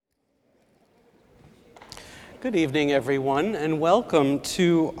Good evening, everyone, and welcome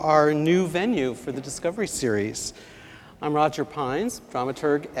to our new venue for the Discovery Series. I'm Roger Pines,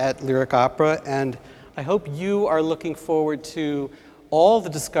 dramaturg at Lyric Opera, and I hope you are looking forward to all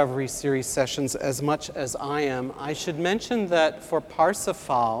the Discovery Series sessions as much as I am. I should mention that for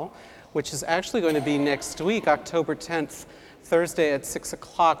Parsifal, which is actually going to be next week, October 10th, Thursday at 6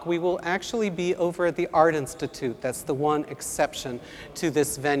 o'clock, we will actually be over at the Art Institute. That's the one exception to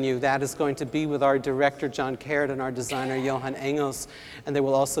this venue. That is going to be with our director, John Caird, and our designer, Johan Engels. And there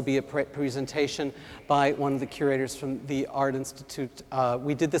will also be a presentation by one of the curators from the Art Institute.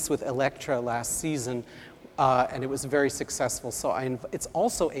 We did this with Elektra last season, and it was very successful. So it's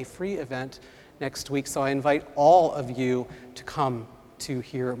also a free event next week, so I invite all of you to come to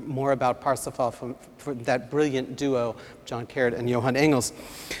hear more about Parsifal from that brilliant duo, John Caird and Johan Engels.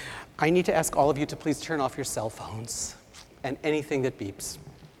 I need to ask all of you to please turn off your cell phones and anything that beeps.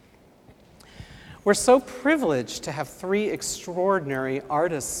 We're so privileged to have three extraordinary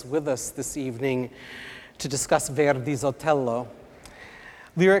artists with us this evening to discuss Verdi's Otello.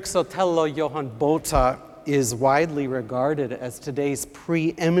 Lyric's Otello, Johan Botha, is widely regarded as today's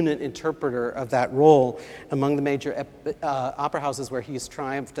preeminent interpreter of that role. Among the major opera houses where he has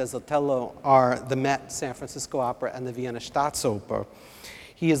triumphed as Otello are the Met, San Francisco Opera, and the Vienna Staatsoper.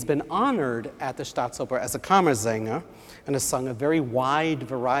 He has been honored at the Staatsoper as a Kammersänger and has sung a very wide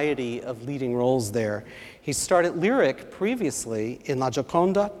variety of leading roles there. He started Lyric previously in La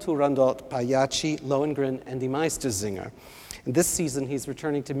Gioconda, Turandot, Pagliacci, Lohengrin, and Die Meistersinger. And this season, he's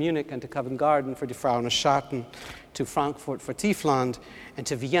returning to Munich and to Covent Garden for Die Frauen Schatten, to Frankfurt for Tiefland, and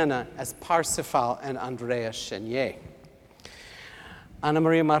to Vienna as Parsifal and Andreas Chenier. Ana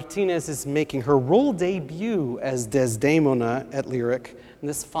Maria Martinez is making her role debut as Desdemona at Lyric, and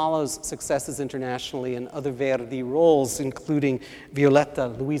this follows successes internationally in other Verdi roles, including Violetta,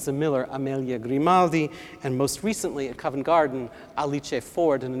 Louisa Miller, Amelia Grimaldi, and most recently at Covent Garden, Alice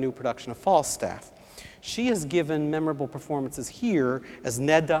Ford in a new production of Falstaff. She has given memorable performances here as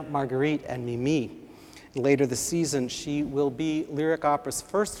Nedda, Marguerite, and Mimi. Later this season, she will be Lyric Opera's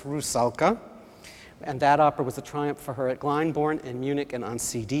first Rusalka, and that opera was a triumph for her at Glyndebourne and Munich and on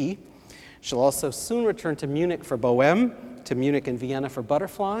CD. She'll also soon return to Munich for Bohème, to Munich and Vienna for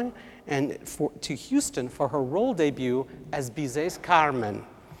Butterfly, and to Houston for her role debut as Bizet's Carmen,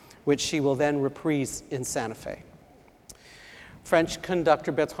 which she will then reprise in Santa Fe. French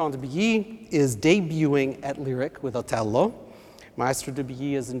conductor Bertrand de Billy is debuting at Lyric with Otello. Maestro de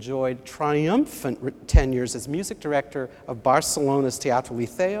Billy has enjoyed triumphant tenures as music director of Barcelona's Teatro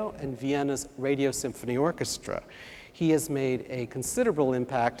Liceo and Vienna's Radio Symphony Orchestra. He has made a considerable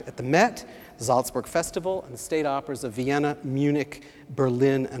impact at the Met, the Salzburg Festival, and the state operas of Vienna, Munich,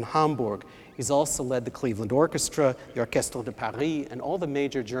 Berlin, and Hamburg. He's also led the Cleveland Orchestra, the Orchestre de Paris, and all the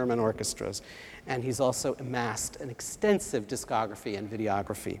major German orchestras. And he's also amassed an extensive discography and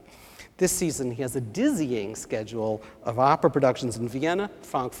videography. This season, he has a dizzying schedule of opera productions in Vienna,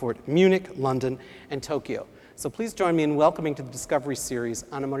 Frankfurt, Munich, London, and Tokyo. So please join me in welcoming to the Discovery Series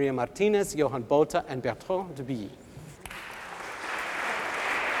Ana Maria Martinez, Johan Botha, and Bertrand de Billy.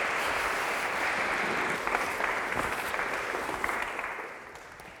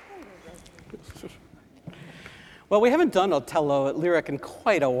 Well, we haven't done Otello at Lyric in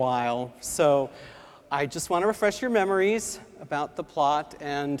quite a while, so I just want to refresh your memories about the plot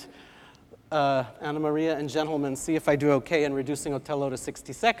and Ana Maria and gentlemen, see if I do okay in reducing Otello to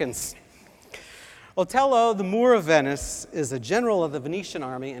 60 seconds. Otello, the Moor of Venice, is a general of the Venetian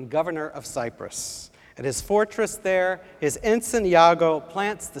army and governor of Cyprus. At his fortress there, his ensign Iago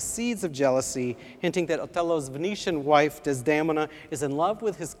plants the seeds of jealousy, hinting that Otello's Venetian wife, Desdemona, is in love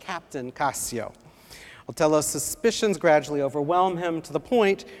with his captain, Cassio. Otello's suspicions gradually overwhelm him to the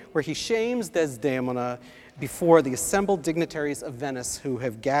point where he shames Desdemona before the assembled dignitaries of Venice who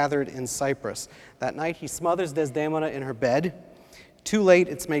have gathered in Cyprus. That night, he smothers Desdemona in her bed. Too late,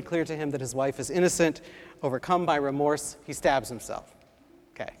 it's made clear to him that his wife is innocent. Overcome by remorse, he stabs himself.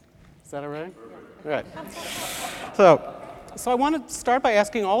 Okay, is that all right? All right. So I want to start by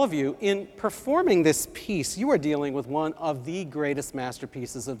asking all of you, in performing this piece, you are dealing with one of the greatest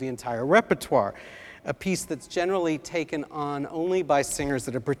masterpieces of the entire repertoire. A piece that's generally taken on only by singers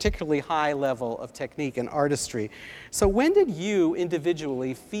at a particularly high level of technique and artistry. So when did you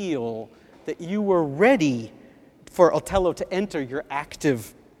individually feel that you were ready for Otello to enter your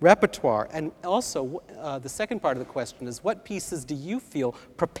active repertoire? And also, the second part of the question is, what pieces do you feel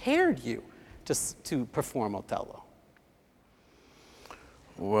prepared you to perform Otello?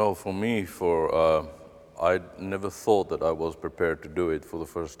 Well, for me, I never thought that I was prepared to do it for the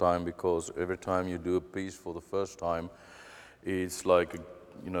first time, because every time you do a piece for the first time, it's like,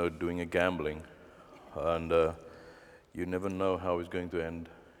 doing a gambling. and you never know how it's going to end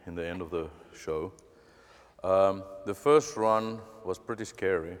in the end of the show. The first run was pretty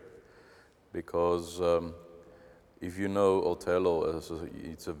scary because if you know Othello,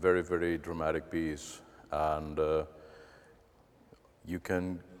 it's a very, very dramatic piece, and you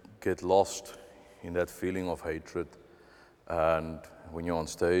can get lost in that feeling of hatred. And when you're on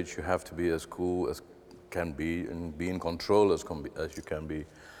stage, you have to be as cool as can be and be in control as you can be.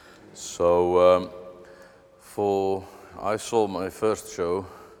 So I saw my first show,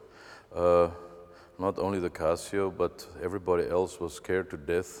 not only the Casio, but everybody else was scared to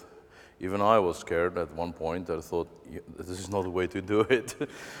death. Even I was scared at one point. I thought, this is not the way to do it.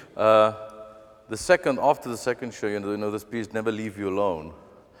 After the second show, you know, this piece Never Leave You Alone.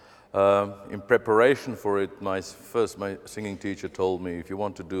 In preparation for it, my singing teacher told me, if you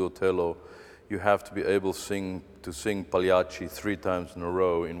want to do Othello, you have to be able to sing Pagliacci 3 times in a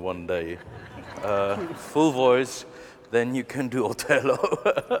row in one day. Full voice, then you can do Othello.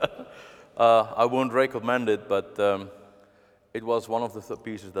 I won't recommend it, but it was one of the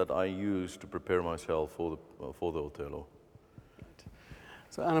pieces that I used to prepare myself for the Othello.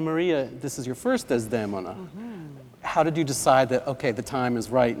 So Anna Maria, this is your first Desdemona. How did you decide that, okay, the time is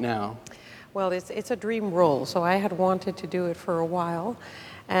right now? Well, it's a dream role, so I had wanted to do it for a while.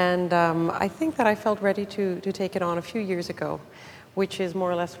 And I think that I felt ready to take it on a few years ago, which is more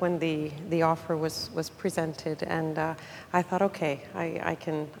or less when the offer was presented. And I thought, okay, I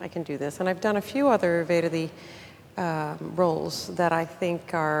can do this. And I've done a few other Verdi roles that I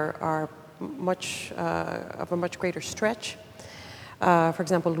think are much of a much greater stretch. For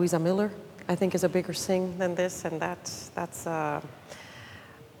example, Louisa Miller, I think, is a bigger sing than this, and that's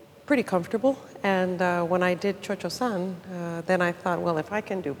pretty comfortable. And when I did Cho-Cho-San, then I thought, well, if I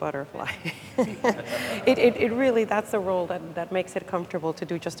can do Butterfly, it really, that's a role that makes it comfortable to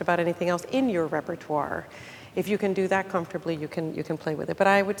do just about anything else in your repertoire. If you can do that comfortably, you can play with it. But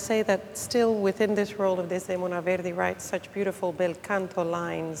I would say that still within this role of Desdemona, Verdi writes such beautiful bel canto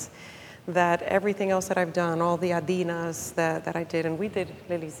lines that everything else that I've done, all the Adinas that I did, and we did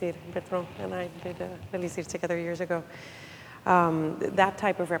L'Elysir, Bertrand and I did L'Elysir together years ago. That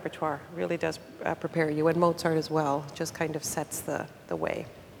type of repertoire really does prepare you, and Mozart as well just kind of sets the way.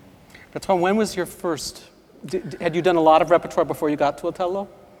 Bertrand, when was your first, had you done a lot of repertoire before you got to Othello?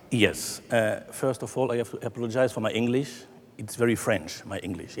 Yes. First of all, I have to apologize for my English. It's very French, my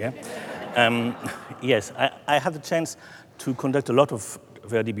English, yeah? Yes, I had the chance to conduct a lot of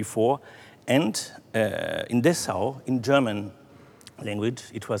Verdi before, and in Dessau, in German language,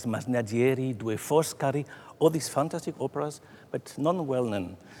 it was Masnadieri, Due Foscari, all these fantastic operas, but none well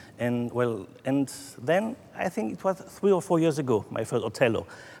known. And then I think it was 3 or 4 years ago, my first Othello.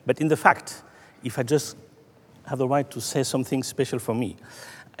 But in the fact, if I just have the right to say something special for me,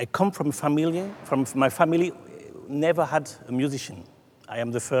 I come from my family never had a musician. I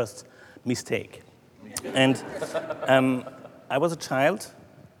am the first mistake. And I was a child,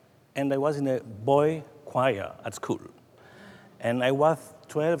 and I was in a boy choir at school. And I was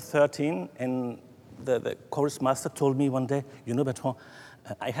 12, 13, and the chorus master told me one day, you know, Bertrand,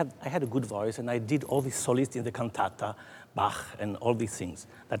 I had a good voice, and I did all these solists in the cantata, Bach, and all these things.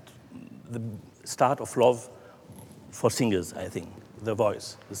 That the start of love for singers, I think, the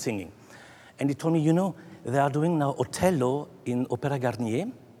voice, the singing. And he told me, you know, they are doing now Othello in Opéra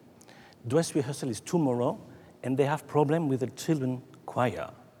Garnier. Dress rehearsal is tomorrow, and they have problem with the children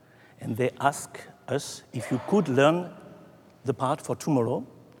choir. And they ask us if you could learn the part for tomorrow,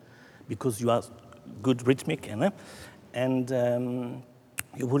 because you are good rhythmic, and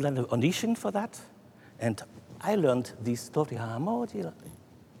you will have an audition for that. And I learned this Storia Amore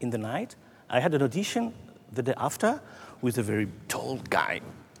in the night. I had an audition the day after with a very tall guy.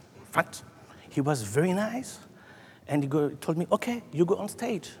 In fact, he was very nice. And he told me, okay, you go on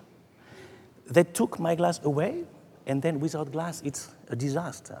stage. They took my glass away, and then without glass, it's a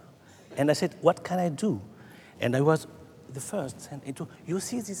disaster. And I said, what can I do? And I was the first. And you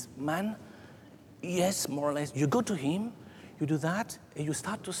see this man? Yes, more or less. You go to him, you do that, and you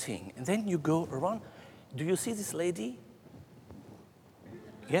start to sing. And then you go around. Do you see this lady?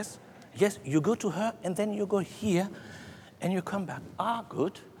 Yes? Yes, you go to her, and then you go here, and you come back. Ah,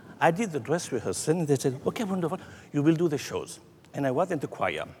 good. I did the dress rehearsal, and they said, okay, wonderful, you will do the shows. And I was in the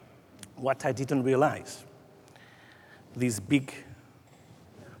choir. What I didn't realize, this big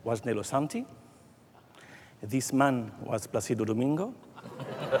was Nello Santi, this man was Placido Domingo,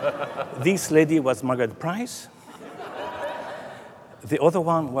 this lady was Margaret Price, the other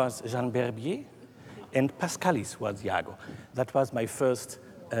one was Jean Berbier, and Pascalis was Iago. That was my first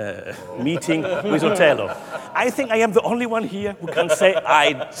meeting with Othello. I think I am the only one here who can say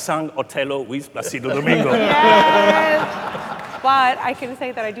I sang Othello with Placido Domingo. Yes. But I can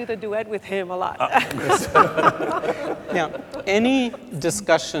say that I do the duet with him a lot. Now, any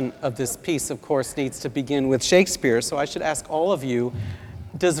discussion of this piece, of course, needs to begin with Shakespeare, so I should ask all of you,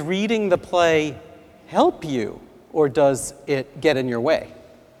 does reading the play help you, or does it get in your way?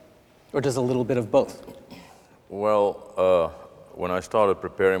 Or does a little bit of both? Well, when I started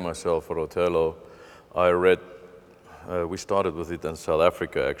preparing myself for Othello, I read, we started with it in South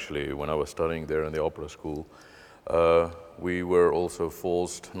Africa actually, when I was studying there in the opera school. We were also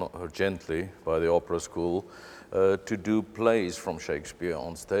forced, not gently, by the opera school to do plays from Shakespeare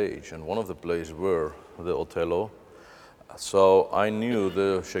on stage, and one of the plays were the Othello. So I knew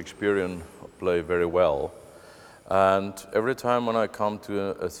the Shakespearean play very well, and every time when I come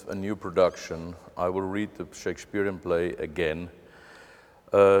to a new production, I will read the Shakespearean play again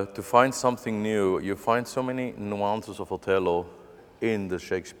to find something new. You find so many nuances of Othello in the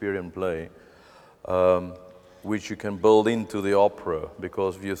Shakespearean play, which you can build into the opera,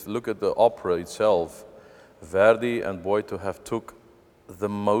 because if you look at the opera itself, Verdi and Boito have took the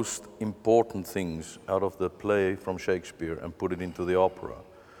most important things out of the play from Shakespeare and put it into the opera.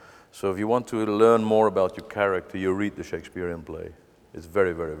 So if you want to learn more about your character, you read the Shakespearean play. It's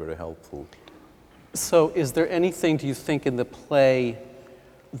very, very, very helpful. So is there anything, do you think, in the play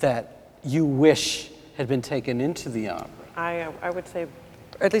that you wish had been taken into the opera? I would say,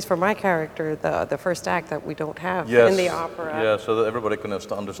 at least for my character, the first act that we don't have in the opera. Yeah, so that everybody can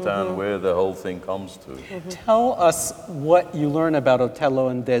understand where the whole thing comes to. Tell us what you learn about Otello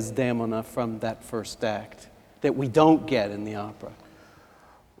and Desdemona from that first act that we don't get in the opera.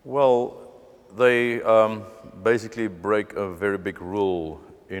 Well, they basically break a very big rule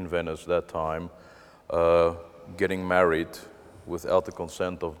in Venice that time, getting married without the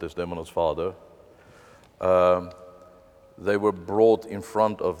consent of Desdemona's father. They were brought in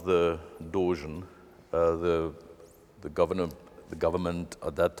front of the Dogen, the government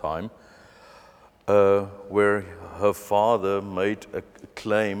at that time, where her father made a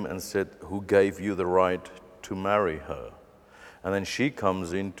claim and said, "Who gave you the right to marry her?" And then she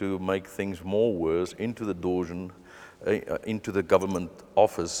comes in to make things more worse into the Dogen, into the government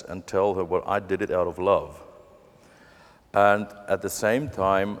office, and tell her, "Well, I did it out of love." And at the same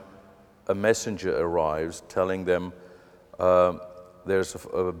time, a messenger arrives telling them, there's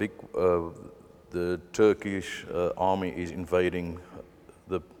a big, the Turkish army is invading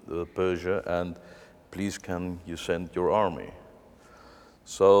the Persia, and please can you send your army?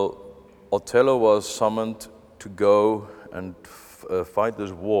 So Othello was summoned to go and fight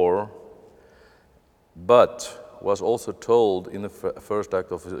this war, but was also told in the first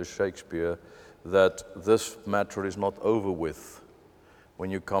act of Shakespeare that this matter is not over with.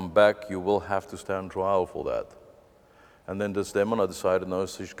 When you come back, you will have to stand trial for that. And then Desdemona decided, no,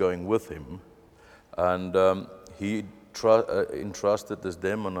 she's going with him. And he entrusted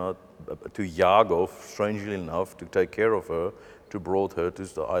Desdemona to Iago, strangely enough, to take care of her, to brought her to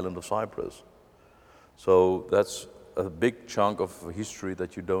the island of Cyprus. So that's a big chunk of history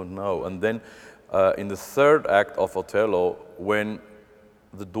that you don't know. And then in the third act of Othello, when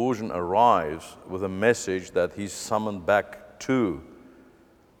the Dogen arrives with a message that he's summoned back to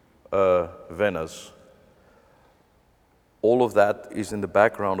Venice, all of that is in the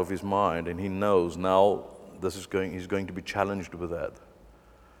background of his mind, and he knows now he's going to be challenged with that.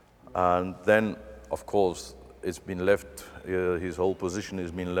 And then, of course, it's been left, his whole position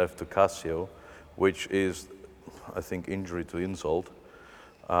has been left to Cassio, which is, I think, injury to insult.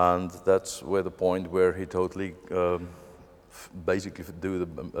 And that's where the point where he totally, basically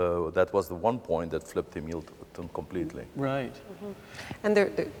that was the one point that flipped him completely. Right. Mm-hmm. And there,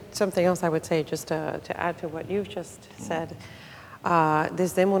 something else I would say, just to add to what you've just said,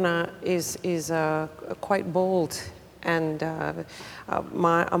 Desdemona is quite bold and a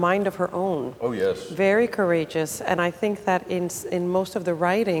mind of her own. Oh, yes. Very courageous. And I think that in most of the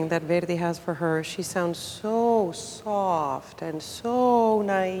writing that Verdi has for her, she sounds so soft and so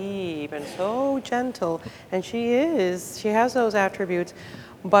naive and so gentle. And she has those attributes.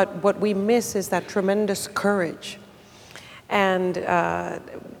 But what we miss is that tremendous courage. And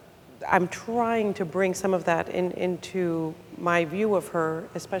I'm trying to bring some of that into my view of her,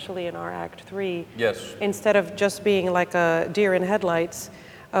 especially in our Act 3. Yes. Instead of just being like a deer in headlights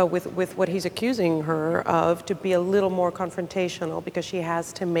with what he's accusing her of, to be a little more confrontational, because she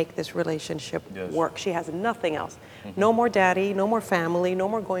has to make this relationship work. She has nothing else. Mm-hmm. No more daddy, no more family, no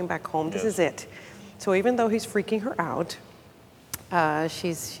more going back home. This is it. So even though he's freaking her out,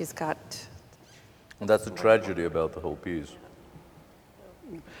 she's got... And that's the tragedy about the whole piece.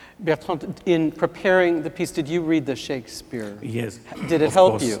 Bertrand, in preparing the piece, did you read the Shakespeare? Yes. Did it of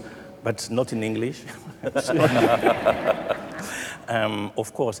help course, you? But not in English.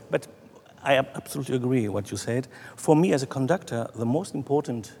 Of course. But I absolutely agree what you said. For me as a conductor, the most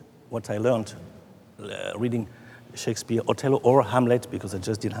important, what I learned reading Shakespeare, Othello or Hamlet, because I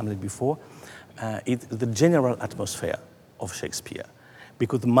just did Hamlet before, is the general atmosphere of Shakespeare.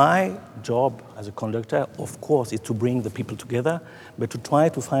 Because my job as a conductor, of course, is to bring the people together, but to try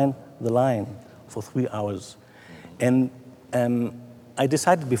to find the line for 3 hours. And I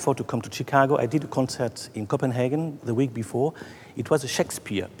decided before to come to Chicago. I did a concert in Copenhagen the week before. It was a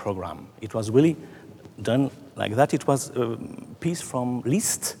Shakespeare program. It was really done like that. It was a piece from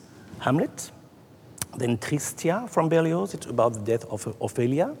Liszt, Hamlet, then Tristia from Berlioz. It's about the death of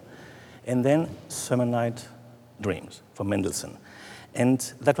Ophelia, and then Summer Night Dreams from Mendelssohn. And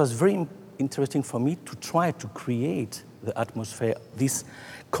that was very interesting for me to try to create the atmosphere, this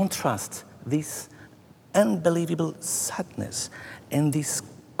contrast, this unbelievable sadness, and this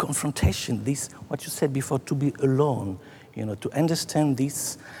confrontation, this, what you said before, to be alone, you know, to understand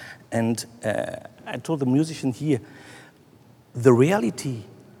this. And I told the musician here, the reality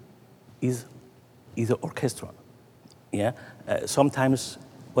is the orchestra. Yeah. Sometimes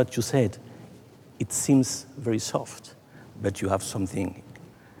what you said, it seems very soft, but you have something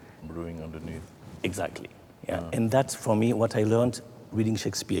brewing underneath. Exactly. Yeah. And that's for me what I learned reading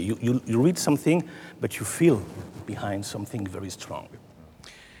Shakespeare. You read something, but you feel behind something very strong.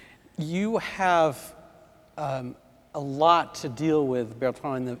 You have a lot to deal with,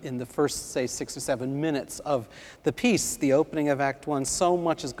 Bertrand, in the first, say, 6 or 7 minutes of the piece, the opening of Act One. So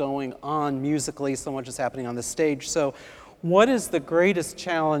much is going on musically, so much is happening on the stage. So what is the greatest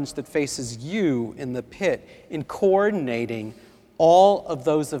challenge that faces you in the pit in coordinating all of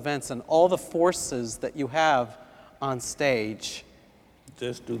those events and all the forces that you have on stage?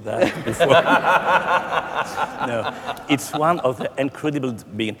 Just do that before. No, it's one of the incredible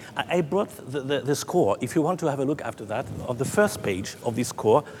being. I brought the score. If you want to have a look after that, on the first page of this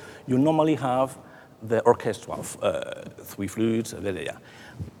score, you normally have the orchestra of 3 flutes.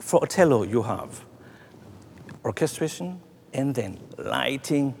 For Othello, you have orchestration and then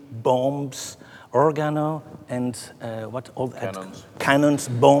lighting, bombs, organo, and what all that? Cannons,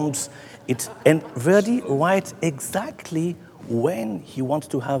 bombs. And Verdi writes exactly when he wants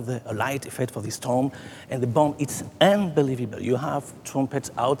to have a light effect for the storm and the bomb. It's unbelievable. You have trumpets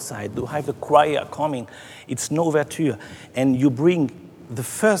outside, you have the choir coming, it's no ouverture, and you bring the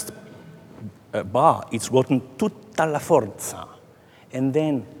first bar, it's written tutta la forza, and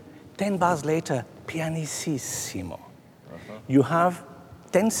then 10 bars later, pianissimo. You have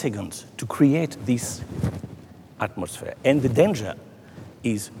 10 seconds to create this atmosphere, and the danger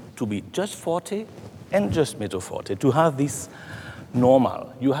is to be just forte and just mezzo forte. To have this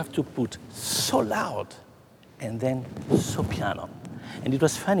normal, you have to put so loud and then so piano. And it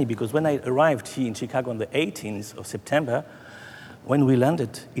was funny because when I arrived here in Chicago on the 18th of September, when we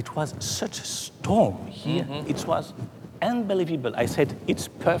landed, it was such a storm here. It was unbelievable. I said, it's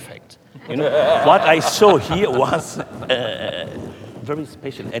perfect. You know, what I saw here was very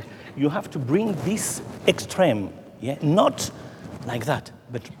special. And you have to bring this extreme, yeah? Not like that,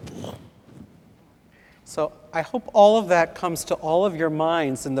 but... So I hope all of that comes to all of your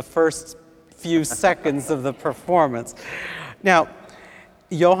minds in the first few seconds of the performance. Now,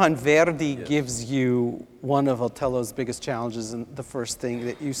 Johann Verdi gives you one of Otello's biggest challenges in the first thing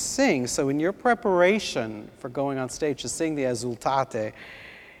that you sing. So in your preparation for going on stage to sing the Esultate,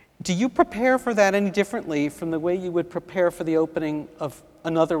 do you prepare for that any differently from the way you would prepare for the opening of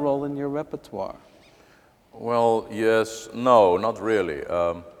another role in your repertoire? Well, yes, no, not really.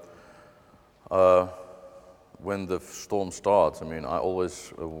 When the storm starts, I mean, I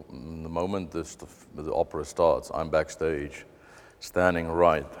always, the moment the opera starts, I'm backstage, standing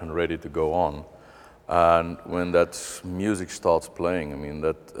right and ready to go on. And when that music starts playing, I mean,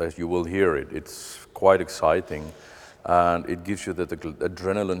 that, as you will hear it, it's quite exciting. And it gives you that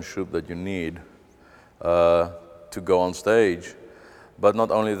adrenaline shoot that you need to go on stage. But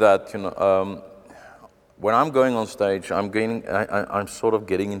not only that, you know, when I'm going on stage, I'm sort of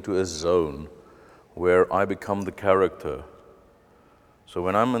getting into a zone where I become the character. So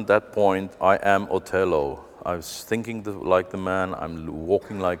when I'm at that point, I am Otello. I was thinking like the man, I'm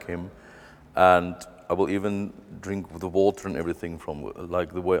walking like him, and I will even drink the water and everything from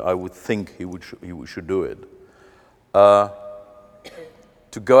like the way I would think he should do it.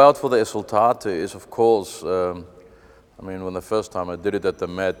 To go out for the Esultate is, of course, I mean, when the first time I did it at the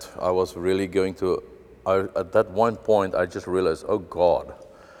Met, I was really going to, at that one point, I just realized, oh God,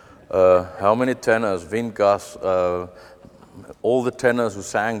 how many tenors, Windgas, all the tenors who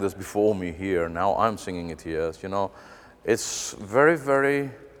sang this before me here, now I'm singing it here, you know, it's very,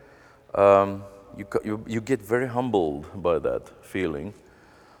 very, you get very humbled by that feeling.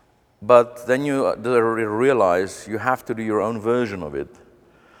 But then you realize you have to do your own version of it.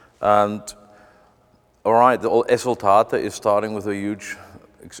 And all right, the Esultate is starting with a huge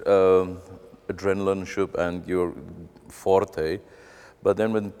adrenaline ship and your forte. But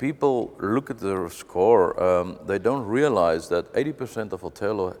then when people look at the score, they don't realize that 80% of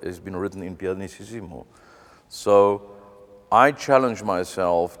Otello has been written in pianissimo. So I challenge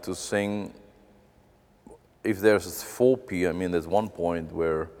myself to sing, if there's 4p, I mean, there's one point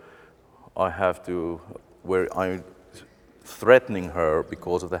where I'm threatening her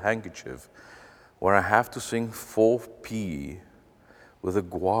because of the handkerchief, where I have to sing 4p with a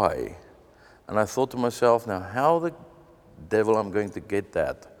guai. And I thought to myself, now how the devil I'm going to get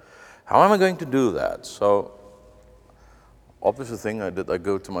that? How am I going to do that? So, obvious thing I did, I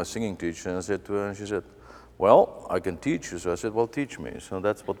go to my singing teacher and I said to her, and she said, well, I can teach you. So I said, well, teach me. So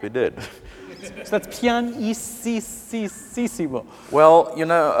that's what we did. So that's pianissimo. Well, you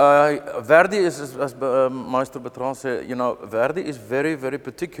know, Verdi is, as Maestro Bertrand said, you know, Verdi is very, very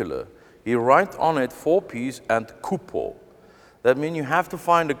particular. He writes on it 4Ps and cupo. That means you have to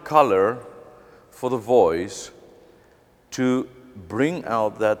find a color for the voice to bring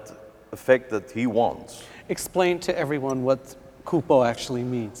out that effect that he wants. Explain to everyone what cupo actually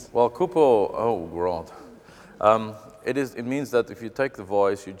means. Well, cupo, oh God. It means that if you take the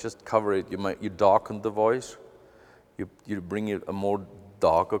voice, you just cover it, you darken the voice, you bring it a more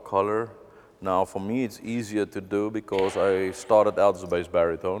darker color. Now for me it's easier to do because I started out as a bass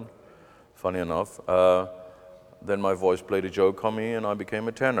baritone, funny enough. Then my voice played a joke on me and I became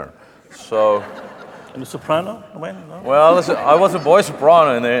a tenor. So. And the soprano? When? No? Well, listen, I was a boy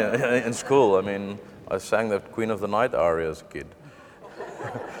soprano in school. I mean, I sang the Queen of the Night aria as a kid.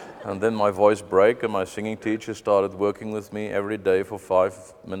 And then my voice broke and my singing teacher started working with me every day for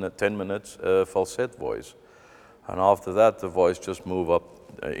 10 minutes, falsetto voice. And after that, the voice just moved up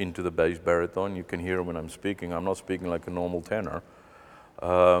into the bass baritone. You can hear when I'm speaking. I'm not speaking like a normal tenor.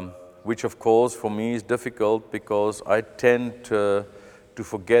 Which of course for me is difficult because I tend to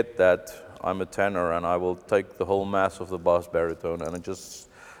forget that I'm a tenor and I will take the whole mass of the bass baritone and I just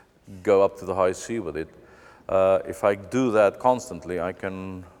go up to the high C with it. If I do that constantly, I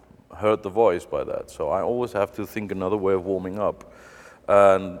can hurt the voice by that. So I always have to think another way of warming up.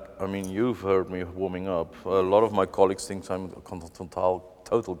 And I mean, you've heard me warming up. A lot of my colleagues think I'm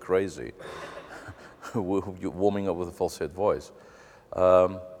total crazy warming up with a falsetto voice.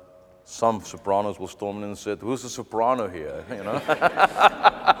 Some sopranos will storm in and say, who's the soprano here? You know?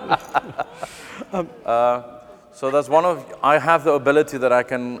 So that's I have the ability that I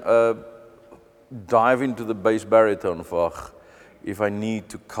can dive into the bass baritone Fach if I need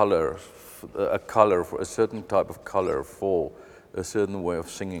to color for a certain type of color for a certain way of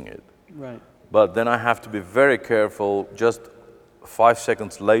singing it. Right. But then I have to be very careful just 5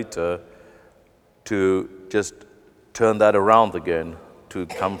 seconds later to just turn that around again to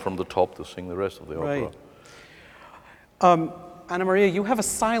come from the top to sing the rest of the opera. Right. Anna Maria, you have a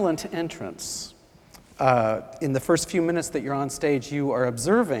silent entrance. In the first few minutes that you're on stage, you are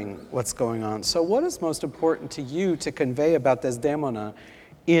observing what's going on. So what is most important to you to convey about Desdemona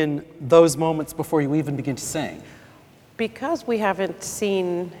in those moments before you even begin to sing? Because we haven't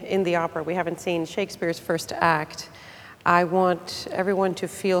seen, in the opera, we haven't seen Shakespeare's first act, I want everyone to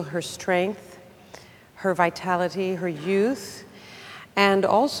feel her strength, her vitality, her youth, and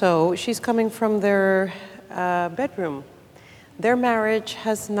also she's coming from their bedroom. Their marriage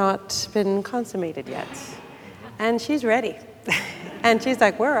has not been consummated yet. And she's ready. And she's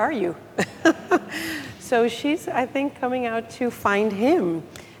like, where are you? So she's, I think, coming out to find him.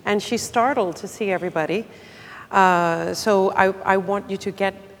 And she's startled to see everybody. So I want you to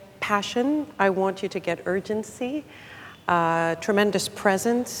get passion. I want you to get urgency, tremendous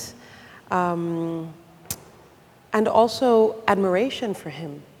presence, and also admiration for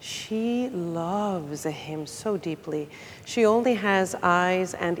him. She loves him so deeply. She only has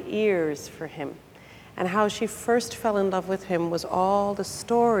eyes and ears for him. And how she first fell in love with him was all the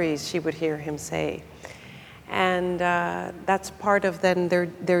stories she would hear him say. And that's part of then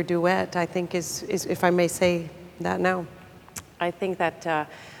their duet, I think, is, if I may say that now. I think that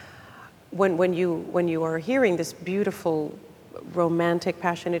when you are hearing this beautiful, romantic,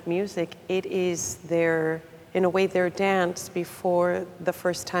 passionate music, it is in a way, their dance before the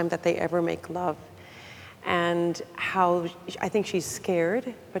first time that they ever make love. And how, I think she's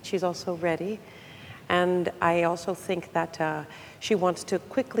scared, but she's also ready. And I also think that she wants to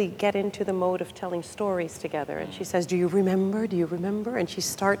quickly get into the mode of telling stories together. And she says, do you remember? Do you remember? And she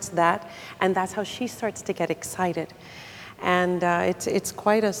starts that, and that's how she starts to get excited. And it's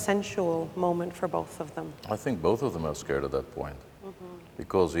quite a sensual moment for both of them. I think both of them are scared at that point.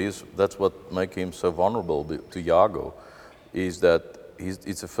 Because that's what makes him so vulnerable to Iago, is that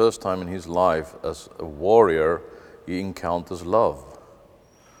it's the first time in his life as a warrior he encounters love.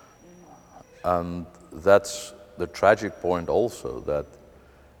 And that's the tragic point also, that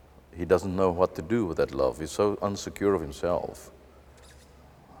he doesn't know what to do with that love. He's so unsecure of himself.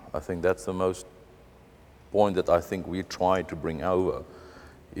 I think that's the most point that I think we try to bring over,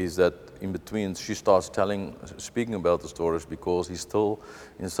 is that in between she starts speaking about the stories because he's still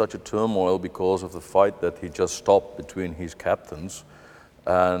in such a turmoil because of the fight that he just stopped between his captains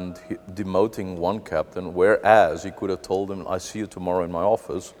and demoting one captain, whereas he could have told him, I see you tomorrow in my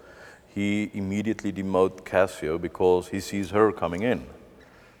office. He immediately demotes Cassio because he sees her coming in.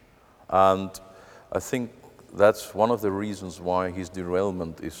 And I think that's one of the reasons why his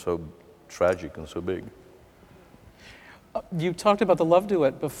derailment is so tragic and so big. You talked about the love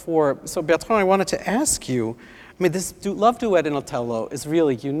duet before. So Bertrand, I wanted to ask you, I mean, this love duet in Otello is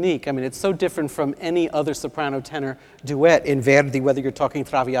really unique. I mean, it's so different from any other soprano-tenor duet in Verdi, whether you're talking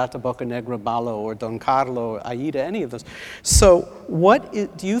Traviata, Boccanegra, Ballo, or Don Carlo, or Aida, any of those. So what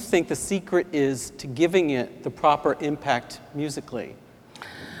do you think the secret is to giving it the proper impact musically?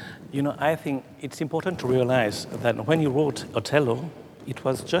 You know, I think it's important to realize that when you wrote Otello, it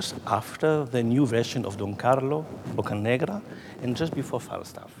was just after the new version of Don Carlo, Boccanegra, and just before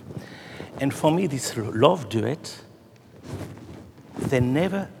Falstaff. And for me, this love duet, they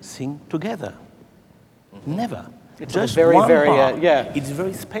never sing together. Never. It's just very, one very, part. yeah. It's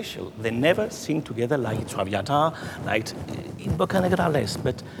very special. They never sing together like Traviata, like in Boccanegra less,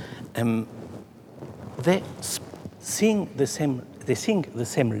 but they sing the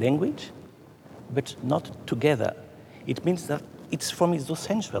same language, but not together. It means that it's for me so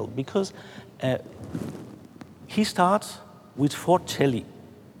sensual because he starts with 4 celli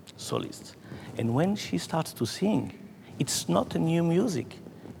solists, and when she starts to sing, it's not a new music.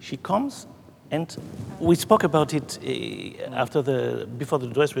 She comes, and we spoke about it before the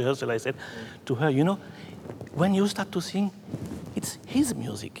dress rehearsal. I said to her, you know, when you start to sing, it's his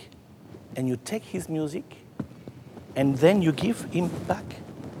music, and you take his music, and then you give him back,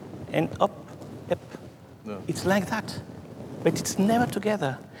 and up. Yeah. It's like that. But it's never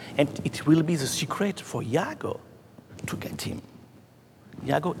together. And it will be the secret for Iago to get him.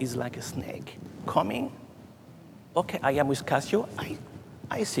 Iago is like a snake coming. Okay, I am with Cassio,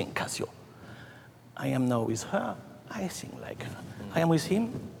 I sing Cassio. I am now with her, I sing like her. I am with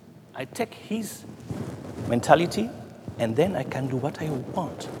him, I take his mentality, and then I can do what I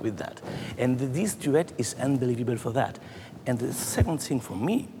want with that. And this duet is unbelievable for that. And the second thing for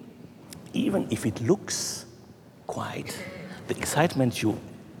me, even if it looks quiet, the excitement you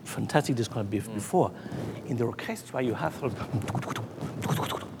fantastically described before, in the orchestra you have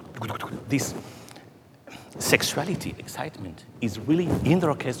this sexuality, excitement is really in the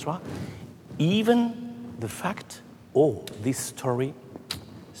orchestra. Even the fact, this story,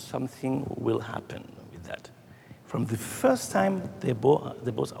 something will happen with that. From the first time they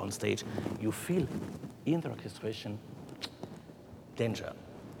both are on stage, you feel in the orchestration, danger.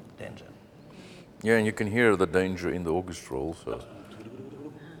 Yeah, and you can hear the danger in the orchestra also.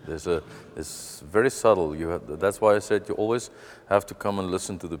 It's very subtle. That's why I said you always have to come and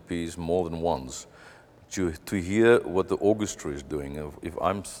listen to the piece more than once to hear what the orchestra is doing.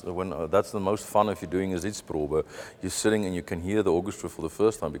 That's the most fun if you're doing a Sitzprobe. You're sitting and you can hear the orchestra for the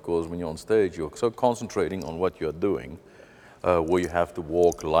first time, because when you're on stage, you're so concentrating on what you're doing, where you have to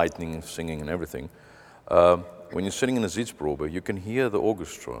walk, lightning, singing, and everything. When you're sitting in a Sitzprobe, you can hear the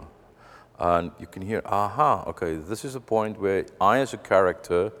orchestra. And you can hear, okay, this is a point where I as a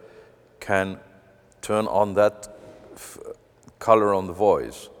character can turn on that color on the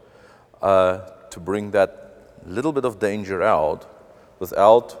voice to bring that little bit of danger out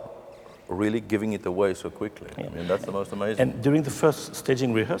without really giving it away so quickly. Yeah. I mean, that's the most amazing. And during the first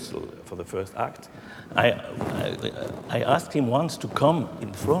staging rehearsal for the first act, I asked him once to come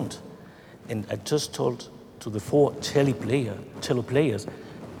in front, and I just told to the 4 cello players,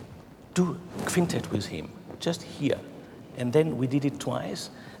 do quintet with him, just here. And then we did it twice,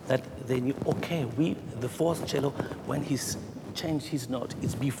 that they knew, okay, the 4th cello, when he's changed his note,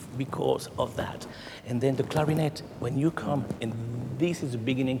 it's because of that. And then the clarinet, when you come, and this is the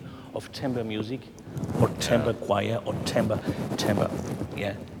beginning of chamber music, or chamber choir, or chamber,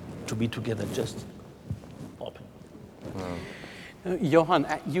 to be together, just open. Johan,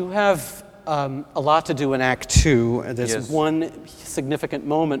 you have a lot to do in Act Two. There's Yes. one significant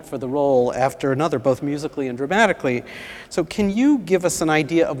moment for the role after another, both musically and dramatically. So can you give us an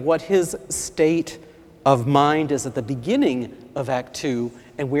idea of what his state of mind is at the beginning of Act Two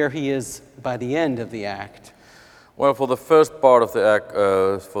and where he is by the end of the act? Well, for the first part of the act,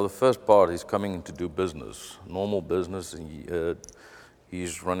 he's coming in to do business, normal business.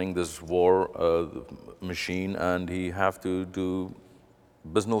 He's running this war machine, and he have to do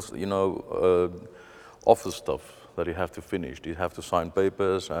business, office stuff that he have to finish. He have to sign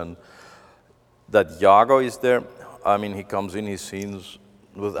papers, and that Iago is there. I mean, he comes in his scenes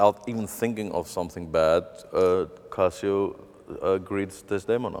without even thinking of something bad. Cassio greets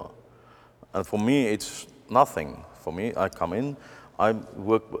Desdemona, and for me, it's nothing. For me, I come in,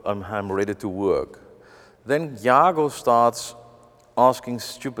 I'm ready to work. Then Iago starts asking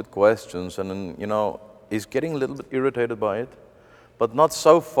stupid questions, and then, he's getting a little bit irritated by it, but not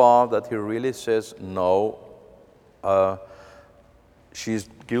so far that he really says, no, she's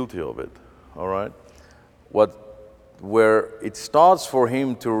guilty of it, all right? Where it starts for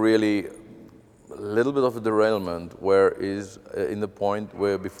him to really, a little bit of a derailment, where is in the point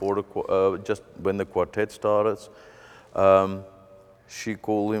where before just when the quartet starts, she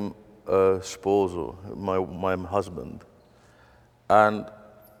called him sposo, my husband. And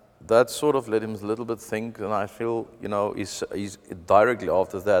that sort of let him a little bit think, and I feel, he's directly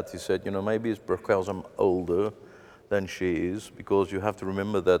after that, he said, maybe it's because I'm older than she is, because you have to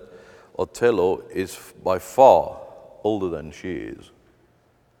remember that Othello is by far older than she is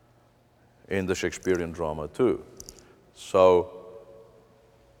in the Shakespearean drama too. So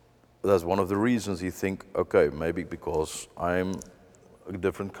that's one of the reasons you think, okay, maybe because I'm a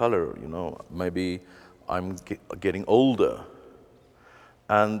different color, maybe I'm getting older.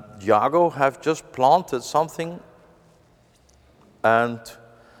 And Iago have just planted something, and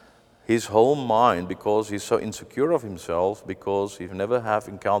his whole mind, because he's so insecure of himself, because he never have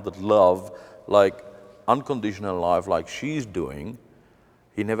encountered love, like unconditional love, like she's doing,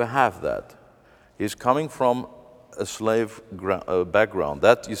 he never have that. He's coming from a slave background.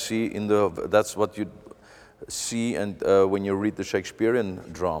 That you see that's what you see, and when you read the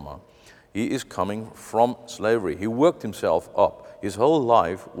Shakespearean drama, he is coming from slavery. He worked himself up. His whole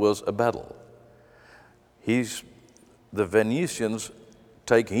life was a battle. The Venetians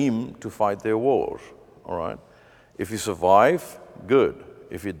take him to fight their wars, all right? If he survives, good.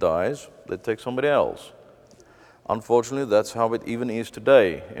 If he dies, they take somebody else. Unfortunately, that's how it even is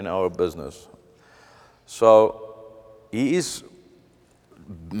today in our business. So he is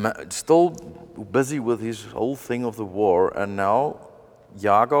still busy with his whole thing of the war, and now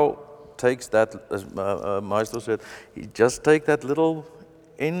Iago takes that, as Maestro said, he just take that little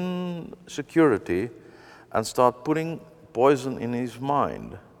insecurity and start putting poison in his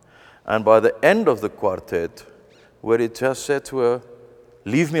mind. And by the end of the quartet, where he just said to her,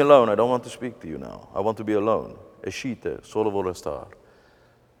 leave me alone, I don't want to speak to you now, I want to be alone, escite, solo voglio star.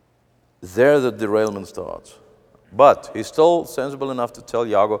 There the derailment starts. But he's still sensible enough to tell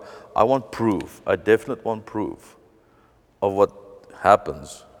Iago, I want proof, I definitely want proof of what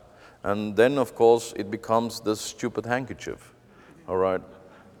happens. And then, of course, it becomes this stupid handkerchief, all right,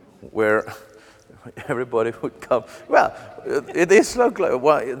 where everybody would come. Well, it is so close.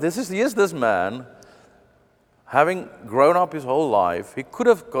 Well, here's this man, having grown up his whole life, he could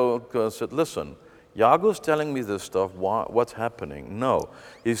have said, listen, Iago's telling me this stuff, what's happening? No,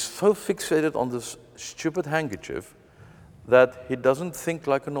 he's so fixated on this stupid handkerchief that he doesn't think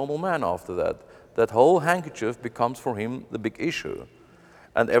like a normal man after that. That whole handkerchief becomes for him the big issue.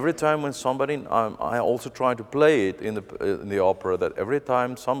 And every time when somebody, I also try to play it in the opera, that every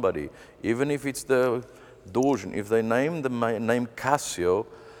time somebody, even if it's the Dogen, if they name the name Cassio,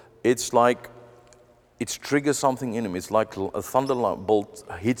 it's like, it triggers something in him. It's like a thunderbolt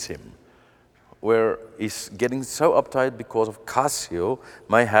hits him, where he's getting so uptight because of Cassio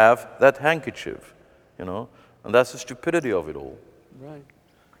may have that handkerchief, and that's the stupidity of it all. Right.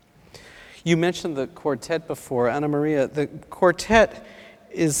 You mentioned the quartet before, Anna Maria. The quartet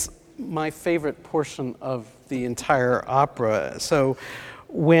is my favorite portion of the entire opera. So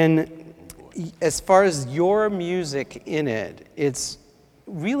as far as your music in it, it's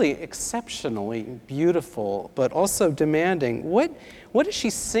really exceptionally beautiful, but also demanding. What is she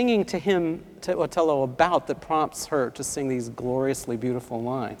singing to Otello about that prompts her to sing these gloriously beautiful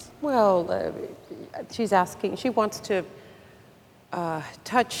lines? Well, she wants to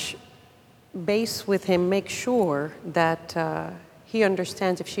touch base with him, make sure that he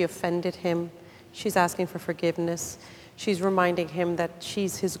understands if she offended him. She's asking for forgiveness. She's reminding him that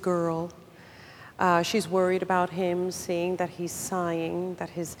she's his girl. She's worried about him, seeing that he's sighing, that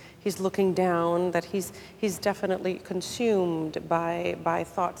he's looking down, that he's definitely consumed by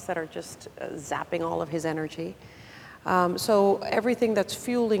thoughts that are just zapping all of his energy. So everything that's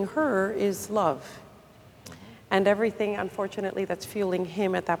fueling her is love. And everything, unfortunately, that's fueling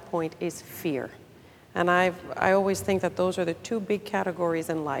him at that point is fear. And I always think that those are the two big categories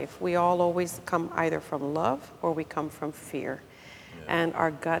in life. We all always come either from love or we come from fear. Yeah. And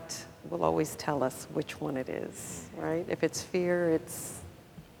our gut will always tell us which one it is, right? If it's fear, it's...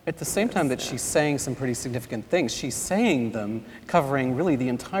 At the same time that she's saying some pretty significant things, she's saying them covering really the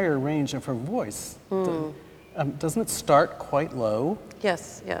entire range of her voice. Doesn't it start quite low?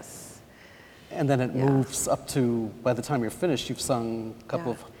 Yes, yes. And then it moves up to, by the time you're finished, you've sung a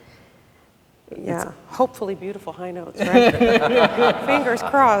couple of... Yeah, hopefully beautiful high notes, right? Fingers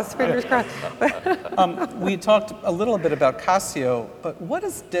crossed, fingers crossed. We talked a little bit about Cassio, but what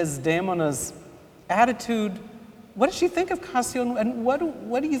is Desdemona's attitude? What does she think of Cassio, and what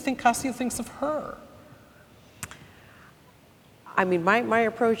do you think Cassio thinks of her? I mean, my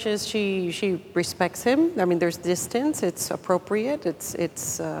approach is she respects him. I mean, there's distance, it's appropriate,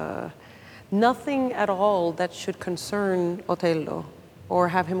 it's nothing at all that should concern Otello or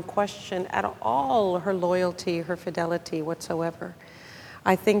have him question at all her loyalty, her fidelity whatsoever.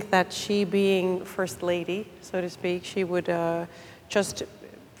 I think that she being First Lady, so to speak, she would just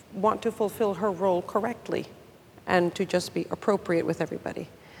want to fulfill her role correctly and to just be appropriate with everybody.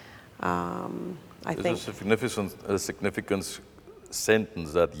 I think... There's a significant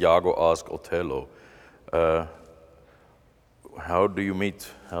sentence that Iago asked Otello, how did you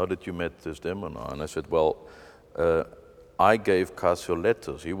meet Desdemona? And I said, well, I gave Cassio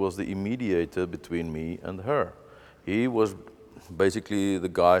letters. He was the mediator between me and her. He was basically the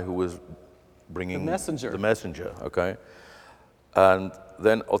guy who was bringing the messenger, okay? And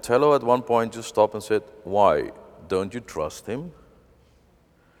then Otello at one point just stopped and said, why? Don't you trust him?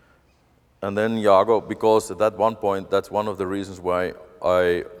 And then Iago, because at that one point, that's one of the reasons why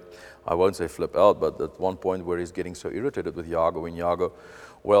I won't say flip out, but at one point where he's getting so irritated with Iago, when Iago,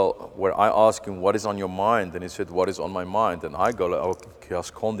 well, where I ask him, what is on your mind? And he said, what is on my mind? And I go, like, che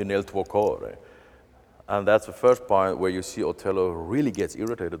ascondi nel tuo core. And that's the first part where you see Otello really gets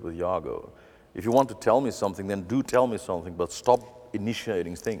irritated with Iago. If you want to tell me something, then do tell me something, but stop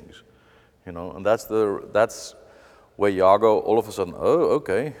initiating things. You know, and that's where Iago all of a sudden, oh,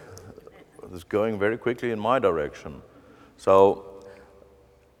 okay, it's going very quickly in my direction. So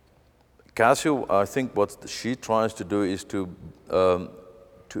Cassio, I think what she tries to do is to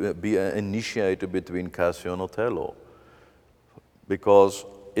be an initiator between Cassio and Otello, because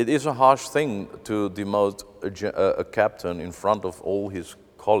it is a harsh thing to demote a captain in front of all his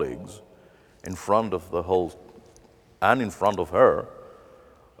colleagues, in front of the whole, and in front of her.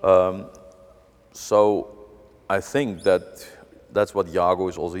 So I think that that's what Iago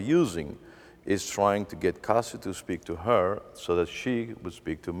is also using, is trying to get Cassio to speak to her so that she would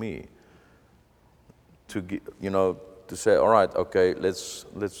speak to me. To to say, all right, okay,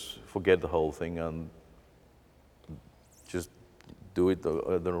 let's forget the whole thing and just do it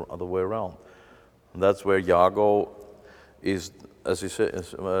the other way around. And that's where Iago is, as he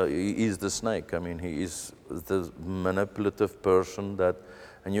says, he is the snake. I mean, he is the manipulative person that,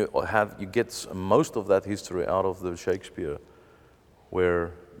 and you get most of that history out of the Shakespeare,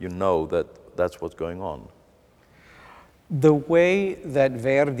 where you know that that's what's going on. The way that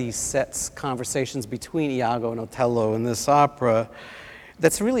Verdi sets conversations between Iago and Otello in this opera,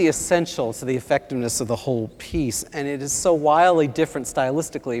 that's really essential to the effectiveness of the whole piece, and it is so wildly different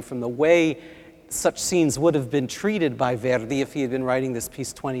stylistically from the way such scenes would have been treated by Verdi if he had been writing this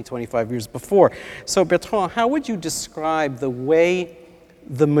piece 20, 25 years before. So Bertrand, how would you describe the way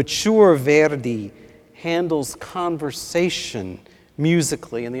the mature Verdi handles conversation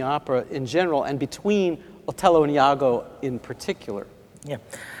musically in the opera in general and between Otello and Iago in particular? Yeah,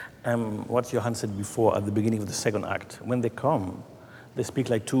 what Johann said before at the beginning of the second act, when they come, they speak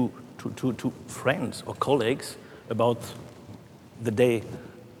like two friends or colleagues about the day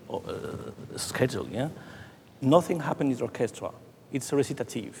schedule, yeah? Nothing happens in the orchestra. It's a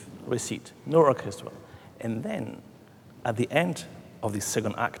recitative, no orchestra. And then, at the end of the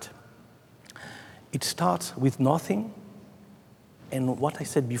second act, it starts with nothing, and what I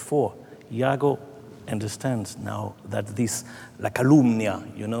said before, Iago understands now that this, la calumnia,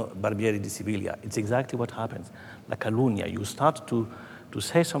 Barbieri di Siviglia, it's exactly what happens. La calumnia, you start to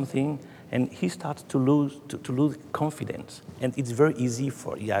say something, and he starts to lose confidence. And it's very easy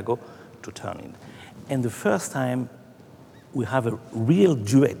for Iago to turn it. And the first time we have a real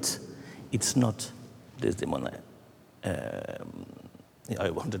duet, it's not Desdemona I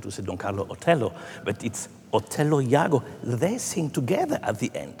wanted to say Don Carlo Otello, but it's Otello Iago. They sing together at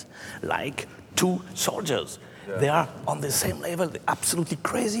the end, like two soldiers. Yeah. They are on the same level, they're absolutely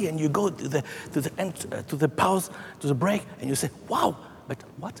crazy, and you go to the end, to the pause, to the break, and you say, wow, but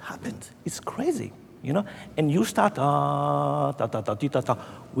what happened? It's crazy, you know? And you start with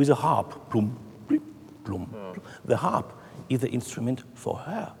a harp, plum, plum, plum. Yeah. The harp is the instrument for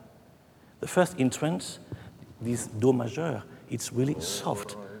her. The first entrance, this Do majeur, it's really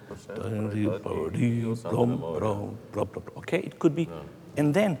soft. Okay, it could be.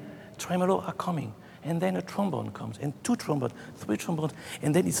 And then tremolo are coming. And then a trombone comes, and two trombones, three trombones.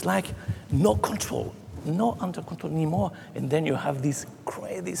 And then it's like no control, no under control anymore. And then you have this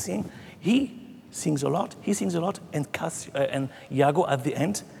crazy thing. He sings a lot, and Iago at the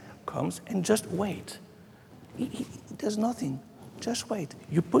end comes and just wait. He does nothing, just wait.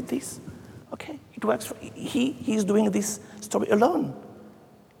 You put this. Okay, it works. He's doing this story alone,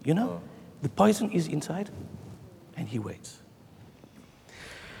 you know? Oh. The poison is inside, and he waits.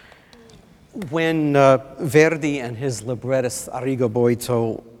 When Verdi and his librettist Arrigo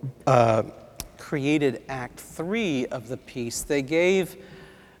Boito created Act 3 of the piece, they gave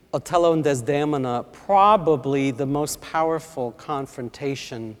Otello and Desdemona probably the most powerful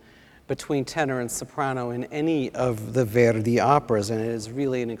confrontation between tenor and soprano in any of the Verdi operas, and it is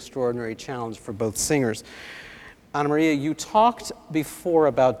really an extraordinary challenge for both singers. Anna Maria, you talked before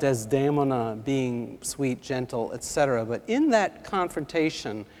about Desdemona being sweet, gentle, etc., but in that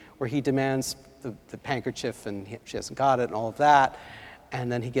confrontation where he demands the handkerchief and she hasn't got it and all of that,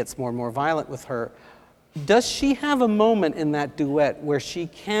 and then he gets more and more violent with her, does she have a moment in that duet where she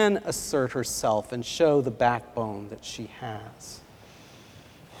can assert herself and show the backbone that she has?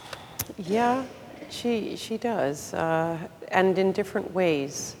 Yeah, she does, and in different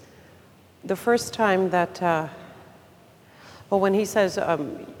ways. The first time that, well, when he says,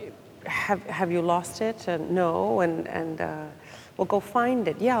 have you lost it? No, well, go find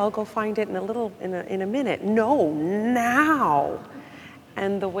it. Yeah, I'll go find it in a minute. No, now.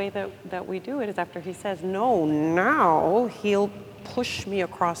 And the way that we do it is after he says, no, now, he'll push me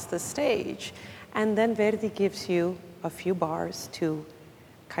across the stage. And then Verdi gives you a few bars to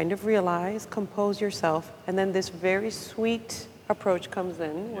kind of realize, compose yourself, and then this very sweet approach comes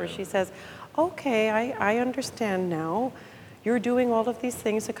in where she says, okay, I understand now. You're doing all of these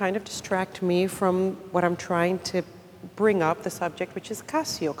things to kind of distract me from what I'm trying to bring up, the subject, which is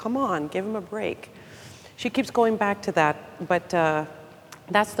Cassio. Come on, give him a break. She keeps going back to that, but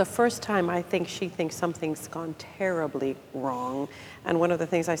that's the first time I think she thinks something's gone terribly wrong. And one of the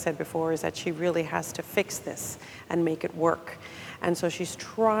things I said before is that she really has to fix this and make it work. And so she's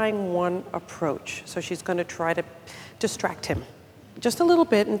trying one approach. So she's going to try to distract him just a little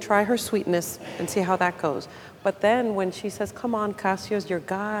bit and try her sweetness and see how that goes. But then when she says, come on, Cassio's your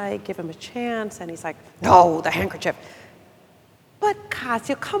guy, give him a chance, and he's like, no, the handkerchief. But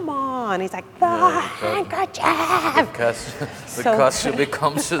Cassio, come on. He's like, the handkerchief. Cassio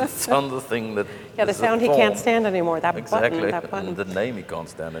becomes another thing that... Yeah, the sound he can't stand anymore, that exactly. button. And the name he can't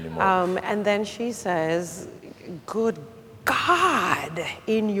stand anymore. And then she says, good God,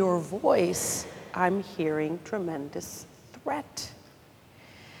 in your voice, I'm hearing tremendous threat.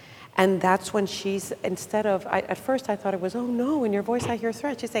 And that's when she's, instead of, at first I thought it was, oh no, in your voice I hear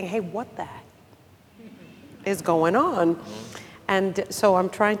threat. She's saying, hey, what the heck is going on? And so I'm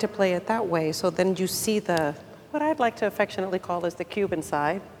trying to play it that way. So then you see what I'd like to affectionately call is the Cuban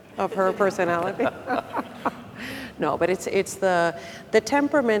side of her personality. No, but it's the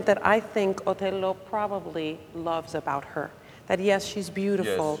temperament that I think Otello probably loves about her. That yes, she's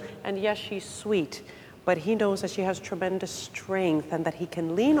beautiful, yes, and yes, she's sweet, but he knows that she has tremendous strength and that he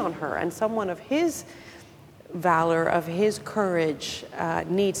can lean on her. And someone of his valor, of his courage,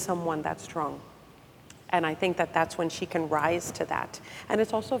 needs someone that strong. And I think that that's when she can rise to that. And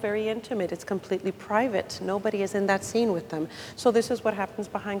it's also very intimate. It's completely private. Nobody is in that scene with them. So this is what happens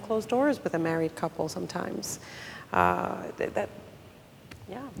behind closed doors with a married couple sometimes. The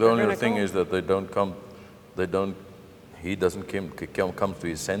only thing is that he doesn't come to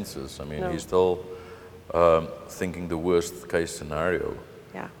his senses. I mean, he's still thinking the worst case scenario.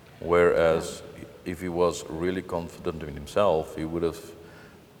 Yeah. Whereas if he was really confident in himself, he would have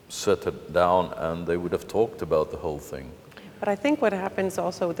set it down and they would have talked about the whole thing. But I think what happens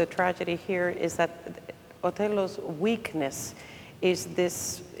also, the tragedy here, is that Otello's weakness is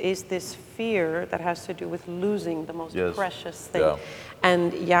this fear that has to do with losing the most precious thing. Yeah.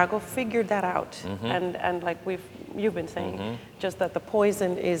 And Iago figured that out. Mm-hmm. And like you've been saying, mm-hmm, just that the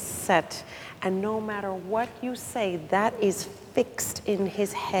poison is set. And no matter what you say, that is fixed in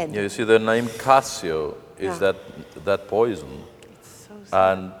his head. Yeah, you see the name Cassio is that poison. It's so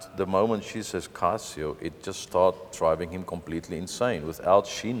And the moment she says Casio, it just starts driving him completely insane without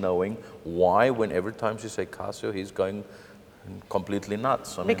she knowing why. When every time she says Casio, he's going completely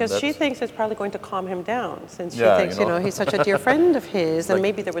nuts. I mean, Because she that's- thinks it's probably going to calm him down, since she Yeah, thinks, you know. he's such a dear friend of his, and Like-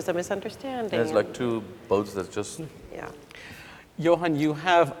 maybe there was a misunderstanding. There's like two boats that just Yeah. Johann, you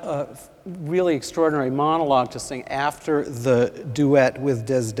have a really extraordinary monologue to sing after the duet with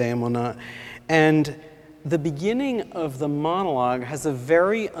Desdemona. And the beginning of the monologue has a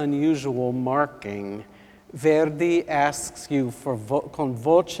very unusual marking. Verdi asks you for con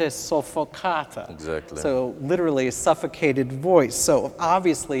voce soffocata. Exactly. So literally a suffocated voice. So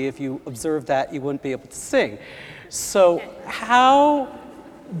obviously if you observe that, you wouldn't be able to sing. So how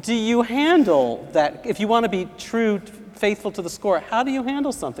do you handle that? If you want to be true, faithful to the score, how do you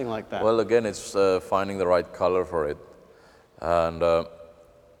handle something like that? Well, again, it's finding the right color for it. And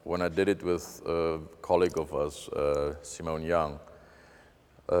when I did it with a colleague of us, Simone Young,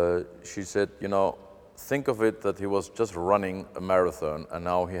 she said, think of it that he was just running a marathon and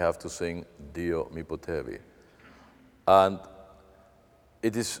now he have to sing Dio mi potevi. And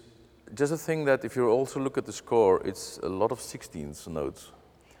it is just a thing that if you also look at the score, it's a lot of 16th notes.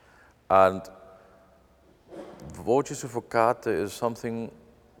 And voce soffocate is something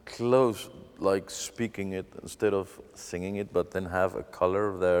close, like speaking it instead of singing it, but then have a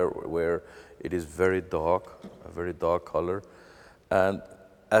color there where it is very dark, a very dark color, and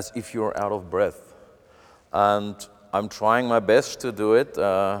as if you're out of breath. And I'm trying my best to do it.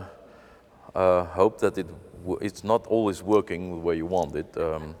 Hope that it's not always working the way you want it.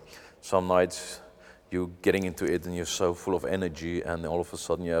 Some nights you're getting into it and you're so full of energy, and all of a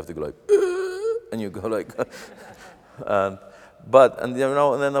sudden you have to go like, and you go like, and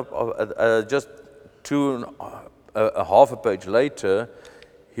then just a half a page later,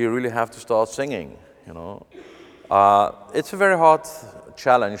 you really have to start singing. It's a very hard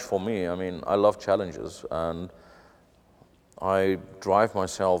challenge for me. I mean, I love challenges, and I drive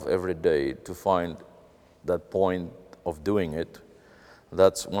myself every day to find that point of doing it.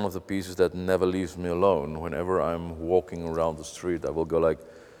 That's one of the pieces that never leaves me alone. Whenever I'm walking around the street, I will go like,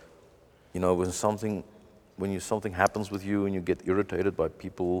 when something happens with you and you get irritated by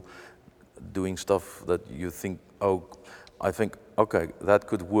people doing stuff that you think, I think, okay, that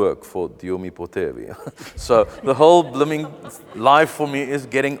could work for Dio mi potevi. So the whole blooming life for me is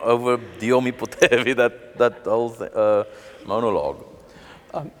getting over Dio mi potevi, that whole monologue.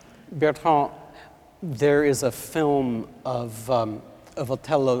 Bertrand, there is a film of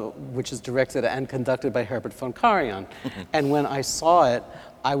Otello which is directed and conducted by Herbert von Karajan. And when I saw it,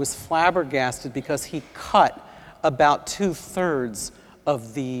 I was flabbergasted because he cut about 2/3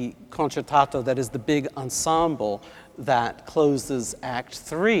 of the concertato, that is the big ensemble that closes Act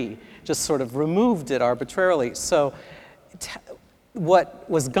 3, just sort of removed it arbitrarily. So what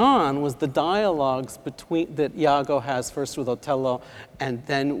was gone was the dialogues that Iago has first with Otello and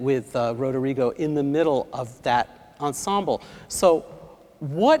then with Roderigo in the middle of that ensemble. So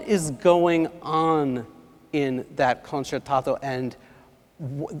what is going on in that concertato, and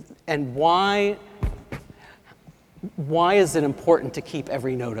why is it important to keep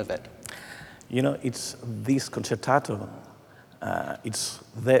every note of it? It's this concertato, it's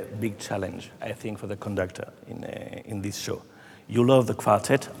the big challenge, I think, for the conductor in this show. You love the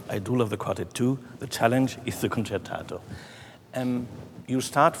quartet, I do love the quartet too. The challenge is the concertato. You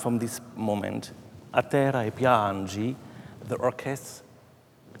start from this moment, a terra e piangi, the orchestra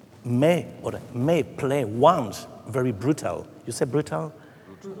may play once very brutal. You say brutal?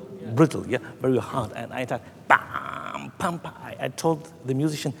 Brutal, yeah, very hard. And I thought, bam, pam, pam. I told the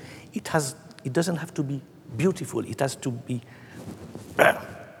musician, it doesn't have to be beautiful, it has to be,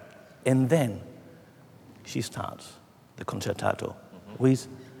 and then she starts the concertato with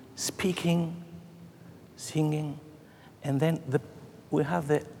speaking, singing, and then we have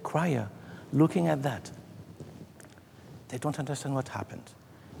the choir looking at that. They don't understand what happened.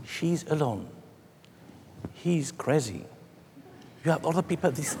 She's alone. He's crazy. You have other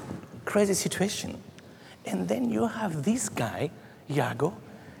people, this crazy situation. And then you have this guy, Iago,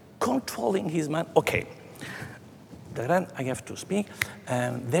 controlling his mind. Okay, I have to speak.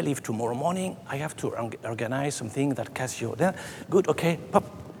 They leave tomorrow morning. I have to organize something that Casio. Then, good, okay. Pop.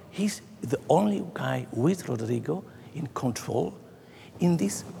 He's the only guy with Roderigo in control in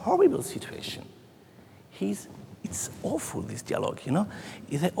this horrible situation. It's awful, this dialogue,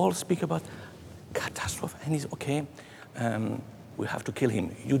 They all speak about catastrophe, and he's okay. We have to kill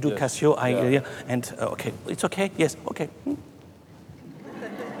him. You do, yes. Casio, and okay, it's okay, yes, okay.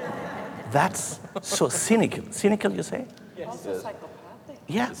 That's so cynical. Cynical, you say? Yes. Also psychopathic.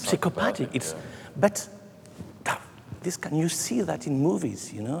 Yeah, psychopathic. But you see that in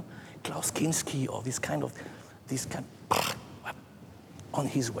movies, you know, Klaus Kinski or this kind on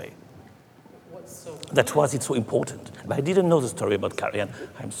his way. That's why it's so important. But I didn't know the story about Karajan.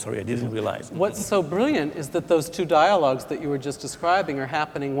 I'm sorry, I didn't realize. What's so brilliant is that those two dialogues that you were just describing are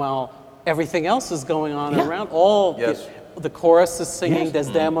happening while everything else is going on around. Yes. The chorus is singing, Yes.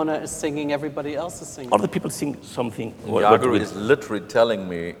 Desdemona is singing, everybody else is singing. All the people sing something. Iago is literally telling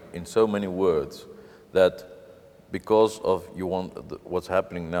me in so many words that because of what's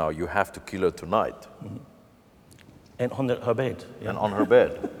happening now, you have to kill her tonight. And on her bed. Yeah. And on her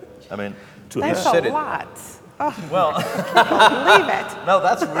bed. I mean, That's said a it. lot. Oh, Well, believe it. no,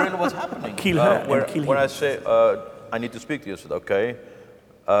 that's really what's happening. Kill her and where, kill when him. I say, I need to speak to you, I said, okay,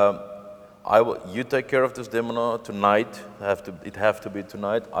 you take care of this Desdemona tonight, it have to be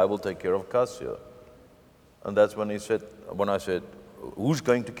tonight, I will take care of Cassio. And that's when I said, who's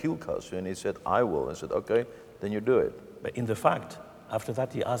going to kill Cassio? And he said, I will. I said, okay, then you do it. But in the fact, after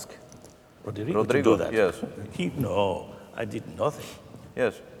that, he asked Rodrigo to Rodrigo, do that. yes. No, I did nothing.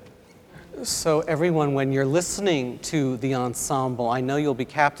 Yes. So everyone, when you're listening to the ensemble, I know you'll be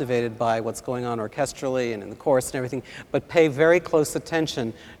captivated by what's going on orchestrally and in the chorus and everything, but pay very close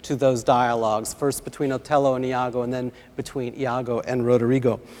attention to those dialogues, first between Otello and Iago, and then between Iago and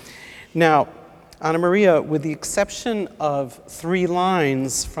Roderigo. Now, Anna Maria, with the exception of 3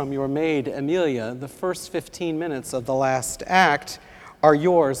 lines from your maid, Emilia, the first 15 minutes of the last act are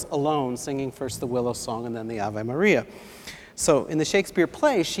yours alone, singing first the Willow Song and then the Ave Maria. So in the Shakespeare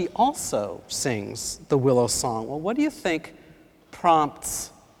play, she also sings the Willow Song. Well, what do you think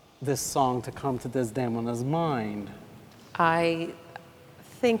prompts this song to come to Desdemona's mind? I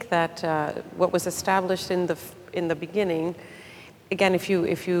think that what was established in the beginning, again, if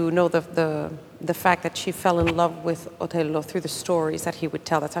you know the fact that she fell in love with Otello through the stories that he would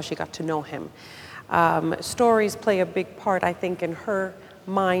tell, that's how she got to know him. Stories play a big part, I think, in her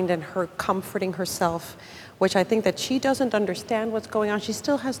mind and her comforting herself, which I think that she doesn't understand what's going on. She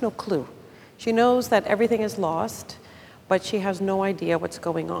still has no clue. She knows that everything is lost, but she has no idea what's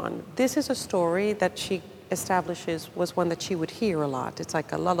going on. This is a story that she establishes was one that she would hear a lot. It's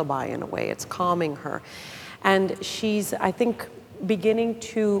like a lullaby in a way. It's calming her. And she's, I think, beginning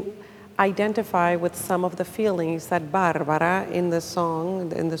to identify with some of the feelings that Barbara in the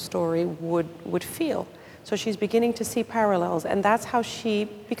song, in the story, would feel. So she's beginning to see parallels, and that's how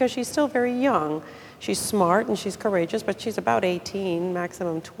because she's still very young, she's smart and she's courageous, but she's about 18,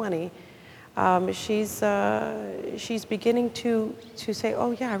 maximum 20. She's beginning to say,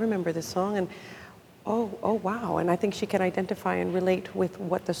 oh yeah, I remember this song, and oh wow, and I think she can identify and relate with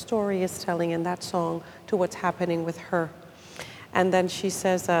what the story is telling in that song to what's happening with her. And then she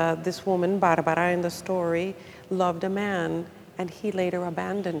says, this woman, Barbara, in the story, loved a man, and he later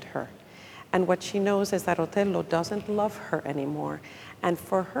abandoned her. And what she knows is that Otello doesn't love her anymore. And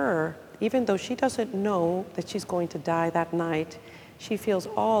for her, even though she doesn't know that she's going to die that night, she feels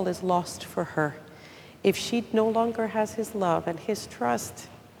all is lost for her. If she no longer has his love and his trust,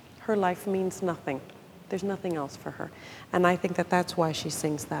 her life means nothing. There's nothing else for her. And I think that that's why she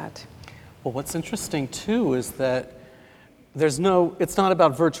sings that. Well, what's interesting too is that it's not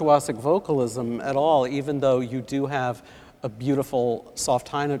about virtuosic vocalism at all, even though you do have a beautiful soft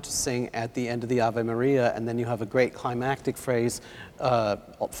high note to sing at the end of the Ave Maria, and then you have a great climactic phrase,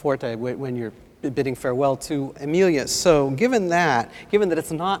 forte, when you're bidding farewell to Emilia. So given that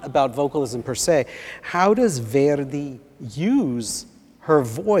it's not about vocalism per se, how does Verdi use her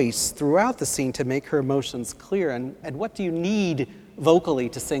voice throughout the scene to make her emotions clear, and what do you need vocally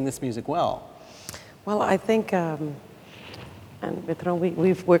to sing this music well? Well, I think, and Bertrand,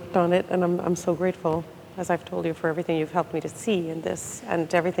 we've worked on it, and I'm so grateful, as I've told you, for everything you've helped me to see in this,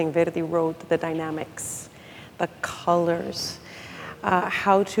 and everything Verdi wrote, the dynamics, the colors,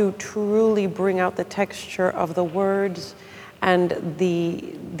 how to truly bring out the texture of the words and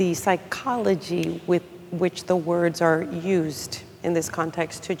the psychology with which the words are used in this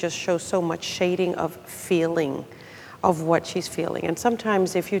context to just show so much shading of feeling of what she's feeling. And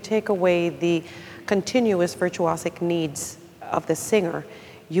sometimes if you take away the continuous virtuosic needs of the singer,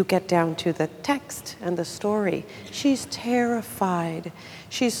 you get down to the text and the story. She's terrified.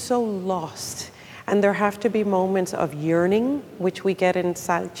 She's so lost. And there have to be moments of yearning, which we get in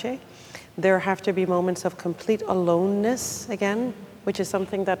Salce. There have to be moments of complete aloneness, again, which is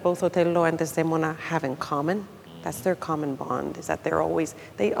something that both Otello and Desdemona have in common. That's their common bond, is that they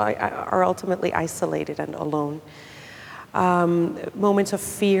are ultimately isolated and alone. Moments of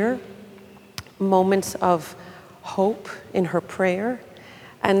fear, moments of hope in her prayer.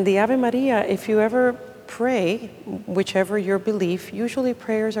 And the Ave Maria, if you ever pray, whichever your belief, usually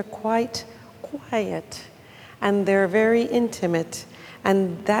prayers are quite quiet. and they're very intimate.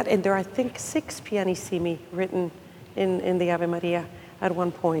 And there are, I think, 6 pianissimi written in the Ave Maria at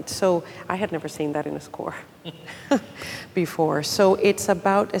one point. So I had never seen that in a score before. So it's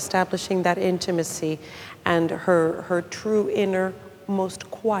about establishing that intimacy and her true inner, most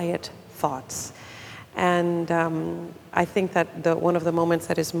quiet thoughts. And I think that one of the moments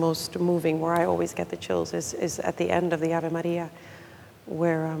that is most moving, where I always get the chills, is at the end of the Ave Maria,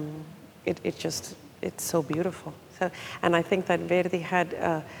 where it's so beautiful. So, and I think that Verdi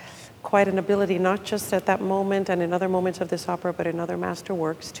had quite an ability, not just at that moment and in other moments of this opera, but in other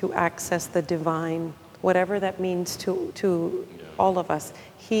masterworks, to access the divine, whatever that means to all of us.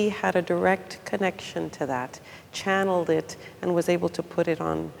 He had a direct connection to that, channeled it, and was able to put it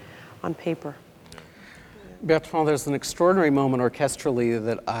on paper. Bertrand, there's an extraordinary moment orchestrally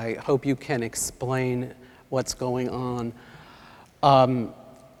that I hope you can explain what's going on.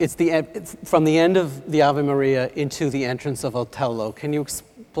 It's from the end of the Ave Maria into the entrance of Otello. Can you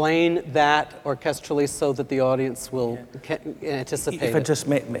explain that orchestrally so that the audience will anticipate If I just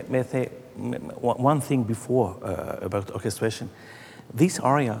may say one thing before about orchestration. This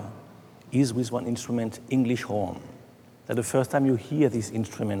aria is with one instrument, English horn. That's the first time you hear this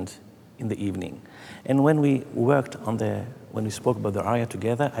instrument in the evening. And when we worked when we spoke about the aria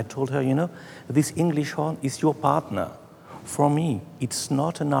together, I told her, this English horn is your partner. For me, it's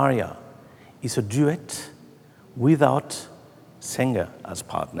not an aria. It's a duet without singer as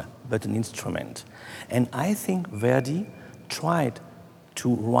partner, but an instrument. And I think Verdi tried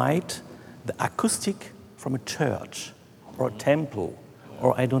to write the acoustic from a church or a temple,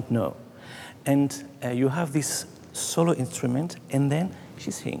 or I don't know. And you have this solo instrument, and then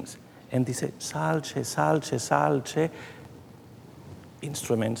she sings. And they say, salce, salce, salce.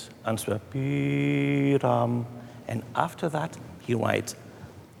 Instrument answer, piram. And after that, he writes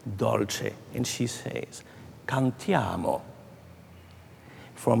dolce, and she says, cantiamo.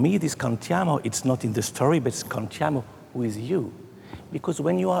 For me, this cantiamo, it's not in the story, but it's cantiamo with you. Because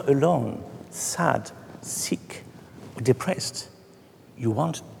when you are alone, sad, sick, depressed, you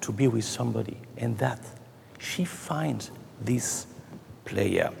want to be with somebody, and that she finds this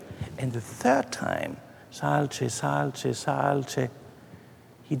player. And the third time, salce, salce, salce,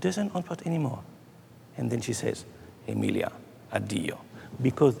 he doesn't answer anymore. And then she says, Emilia, addio,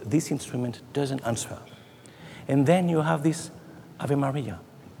 because this instrument doesn't answer. And then you have this Ave Maria,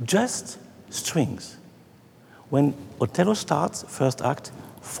 just strings. When Otello starts, first act,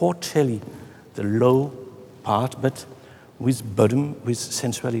 4 celli, the low part, but with bottom, with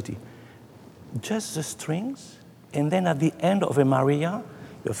sensuality. Just the strings, and then at the end of Ave Maria,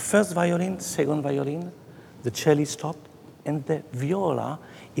 your first violin, second violin, the celli stopped, and the viola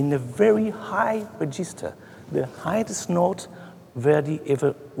in a very high register, the highest note Verdi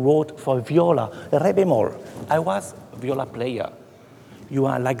ever wrote for viola, re bemol. I was a viola player. You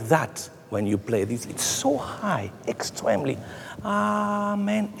are like that when you play this. It's so high, extremely.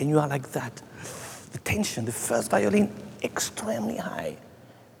 Amen. And you are like that. The tension, the first violin, extremely high.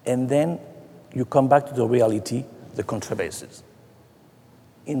 And then you come back to the reality, the contrabasses.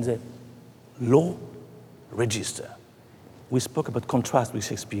 In the low register. We spoke about contrast with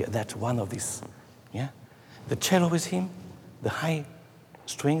Shakespeare. That's one of these. Yeah? The cello with him, the high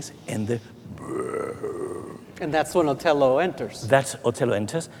strings, and the... And that's when Otello enters. That's Otello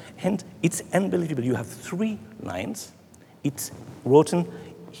enters. And it's unbelievable. You have 3 lines. It's written,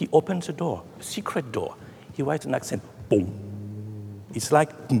 he opens a door, a secret door. He writes an accent, boom. It's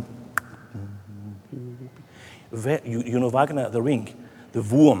like... You know Wagner, The Ring, the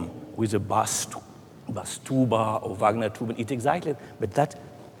Wurm with a bass tuba or Wagner tuba. It's exactly, but that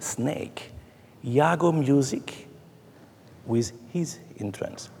snake, Iago music with his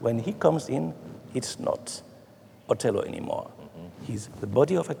entrance. When he comes in, it's not Otello anymore. Mm-hmm. He's the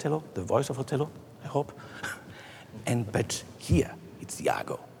body of Otello, the voice of Otello, I hope. But here, it's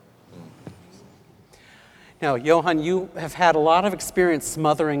Iago. Now, Johann, you have had a lot of experience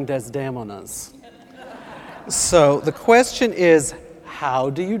smothering Desdemonas. So the question is, how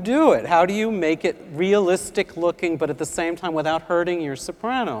do you do it? How do you make it realistic looking, but at the same time without hurting your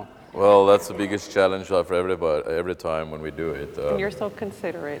soprano? Well, that's the biggest challenge for everybody every time when we do it. And you're so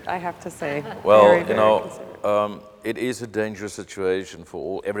considerate, I have to say. Well, very, very considerate. It is a dangerous situation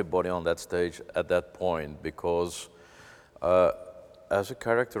for everybody on that stage at that point, because as a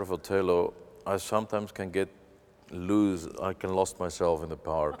character of Otello, I sometimes can get loose. I can lost myself in the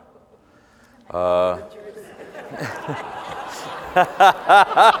part.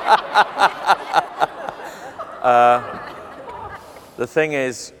 The thing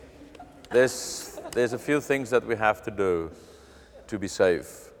is, there's a few things that we have to do to be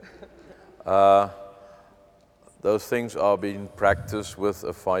safe. those things are being practiced with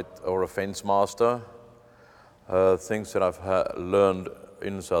a fight or a fence master. Things that I've learned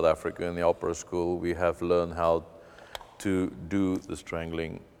in South Africa in the opera school, we have learned how to do the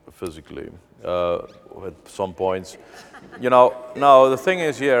strangling physically. At some points, no, the thing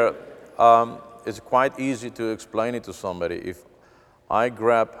is here, it's quite easy to explain it to somebody. If I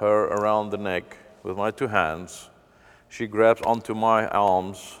grab her around the neck with my two hands, she grabs onto my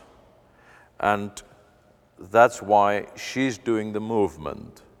arms, and that's why she's doing the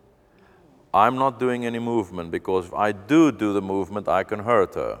movement. I'm not doing any movement, because if I do the movement, I can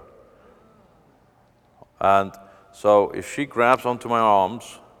hurt her. And so if she grabs onto my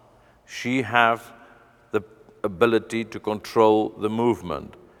arms, she has the ability to control the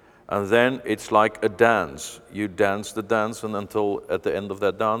movement. And then it's like a dance. You dance the dance, and until at the end of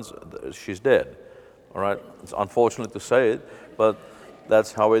that dance, she's dead. All right? It's unfortunate to say it, but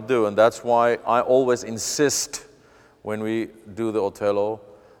that's how we do. And that's why I always insist when we do the Othello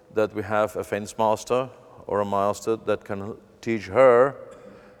that we have a fence master or a master that can teach her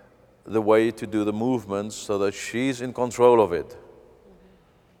the way to do the movements so that she's in control of it.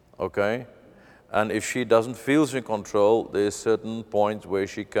 Okay? And if she doesn't feel she's in control, there's certain points where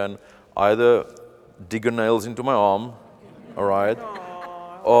she can either dig her nails into my arm, all right?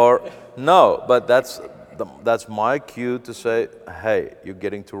 Or no, but that's my cue to say, hey, you're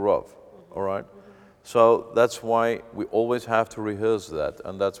getting too rough, all right? So that's why we always have to rehearse that,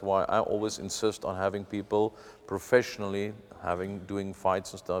 and that's why I always insist on having people professionally doing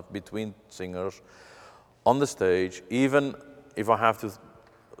fights and stuff between singers on the stage, even if I have to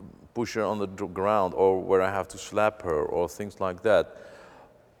push her on the ground or where I have to slap her or things like that.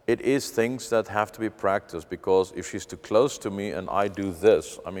 It is things that have to be practiced, because if she's too close to me and I do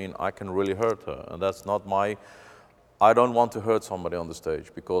this, I mean, I can really hurt her, and that's not I don't want to hurt somebody on the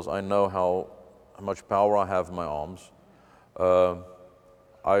stage, because I know how much power I have in my arms.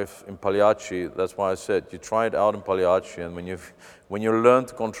 In Pagliacci, that's why I said, you try it out in Pagliacci, and when you learn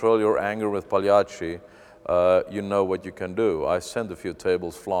to control your anger with Pagliacci, you know what you can do. I sent a few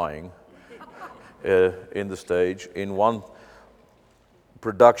tables flying in the stage. In one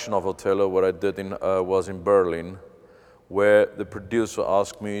production of Othello, what I did was in Berlin, where the producer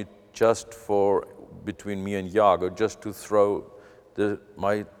asked me just between me and Iago, just to throw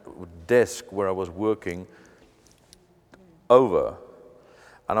my desk where I was working over.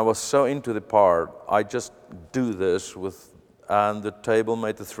 And I was so into the part, I just do this and the table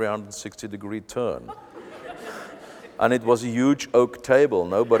made a 360-degree turn. And it was a huge oak table,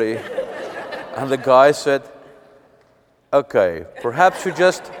 and the guy said, okay, perhaps you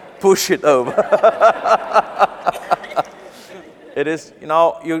just push it over. It is,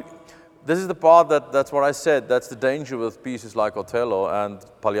 this is the part that's what I said, that's the danger with pieces like Othello and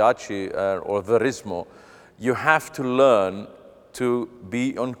Pagliacci or Verismo. You have to learn to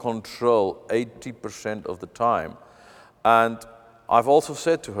be on control 80% of the time. And I've also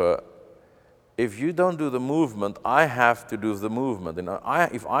said to her, if you don't do the movement, I have to do the movement. And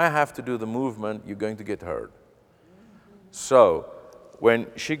if I have to do the movement, you're going to get hurt. So when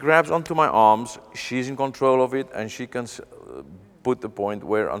she grabs onto my arms, she's in control of it, and she can put the point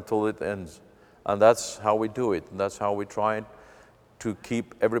until it ends. And that's how we do it. And that's how we try to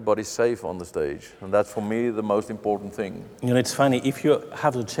keep everybody safe on the stage. And that's, for me, the most important thing. It's funny, if you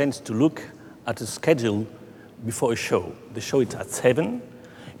have the chance to look at the schedule before a show, the show is at 7,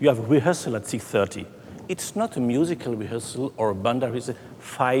 you have a rehearsal at 6:30. It's not a musical rehearsal or a banda rehearsal,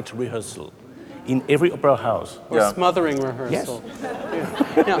 fight rehearsal. In every opera house. Or smothering rehearsal. Yes.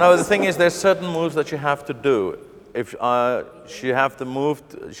 Yeah. No, the thing is, there's certain moves that you have to do. If she have to move,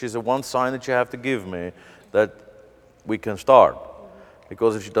 she's the one sign that you have to give me that we can start.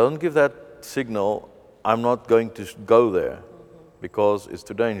 Because if she doesn't give that signal, I'm not going to go there, because it's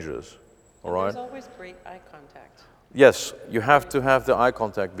too dangerous. All right? There's always great eye contact. Yes, you have to have the eye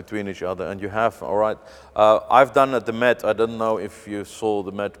contact between each other, and you have, all right. I've done at the Met, I don't know if you saw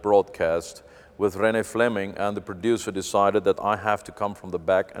the Met broadcast, with Renee Fleming, and the producer decided that I have to come from the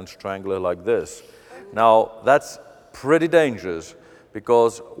back and strangle her like this. Now, that's pretty dangerous,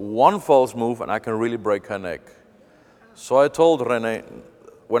 because one false move and I can really break her neck. So I told Renee,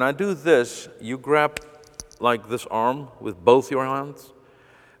 when I do this, you grab like this arm with both your hands,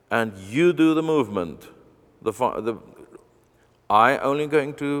 and you do the movement. I only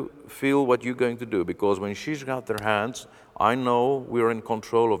going to feel what you're going to do, because when she's got their hands, I know we're in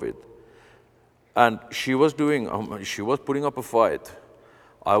control of it. And she was putting up a fight.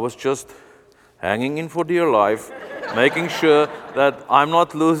 I was just hanging in for dear life, making sure that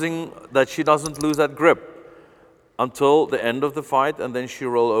that she doesn't lose that grip until the end of the fight, and then she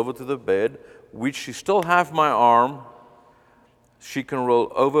rolled over to the bed which she still have my arm. She can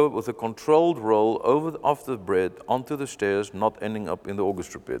roll over with a controlled roll over off the bread onto the stairs, not ending up in the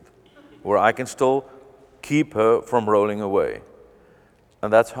orchestra pit, where I can still keep her from rolling away.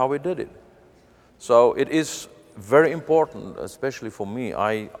 And that's how we did it. So it is very important, especially for me.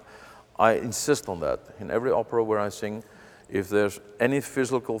 I insist on that. In every opera where I sing, if there's any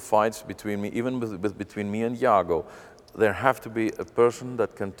physical fights between me, even between me and Iago, there have to be a person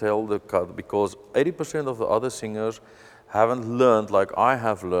that can tell the cut, because 80% of the other singers haven't learned, like I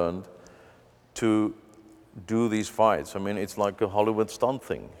have learned, to do these fights. I mean, it's like a Hollywood stunt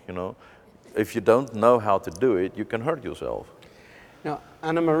thing, you know. If you don't know how to do it, you can hurt yourself. Now,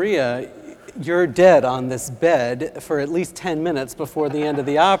 Anna Maria, you're dead on this bed for at least 10 minutes before the end of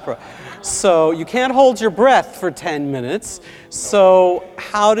the opera. So you can't hold your breath for 10 minutes. So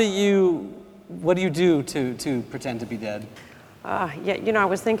what do you do to pretend to be dead? Yeah, you know, I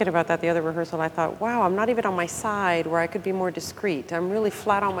was thinking about that the other rehearsal. I thought, wow, I'm not even on my side where I could be more discreet. I'm really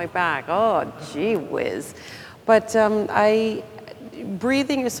flat on my back. Oh, gee whiz. But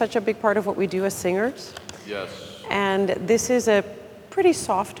breathing is such a big part of what we do as singers. Yes. And this is a pretty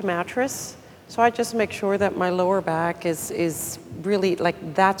soft mattress. So I just make sure that my lower back is really,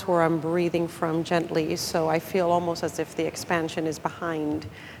 like, that's where I'm breathing from gently. So I feel almost as if the expansion is behind,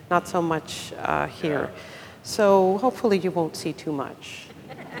 not so much here. Yeah. So hopefully you won't see too much.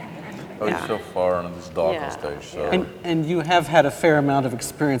 Oh, yeah. It's so far on this dark on stage. So. And you have had a fair amount of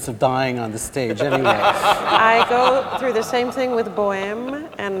experience of dying on the stage anyway. I go through the same thing with Bohème,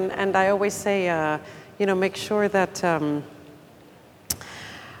 and I always say, you know, make sure that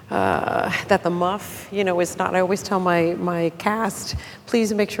that the muff, you know, is not, I always tell my cast,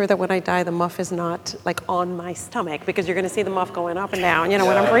 please make sure that when I die, the muff is not like on my stomach, because you're going to see the muff going up and down, you know,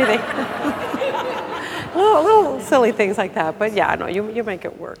 when I'm breathing. little silly things like that, but yeah, no, you make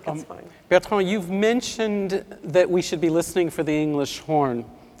it work, it's fine. Bertrand, you've mentioned that we should be listening for the English horn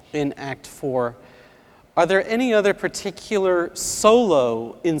in Act 4. Are there any other particular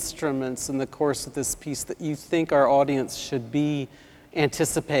solo instruments in the course of this piece that you think our audience should be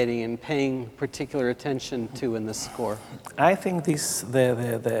anticipating and paying particular attention to in this score? I think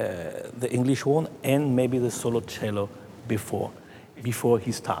the English horn and maybe the solo cello before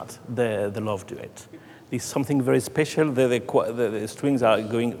he starts the love duet. It's something very special. The strings are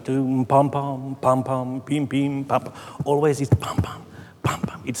going to pam pam pam pam pim pim pam pam. Always it's pam pam pam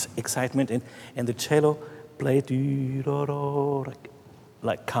pam. It's excitement and the cello play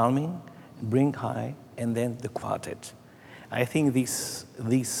like calming, bring high, and then the quartet. I think this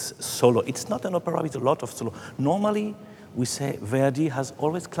solo, it's not an opera with a lot of solo. Normally, we say Verdi has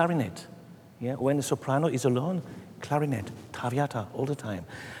always clarinet. Yeah? When the soprano is alone, clarinet, Traviata all the time.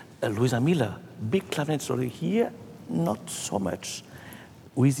 Luisa Miller, big clarinet solo. Here, not so much.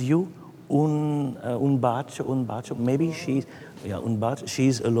 With you, un bacio, maybe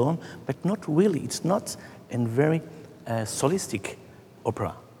she's alone, but not really. It's not a very solistic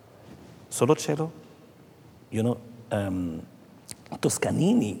opera. Solo cello, you know,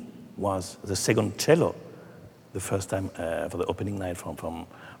 Toscanini was the second cello the first time for the opening night from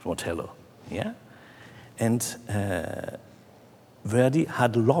Otello, yeah? And Verdi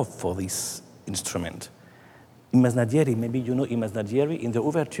had love for this instrument. In Masnadieri, maybe you know in Masnadieri, in the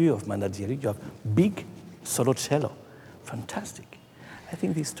overture of Masnadieri, you have big solo cello. Fantastic. I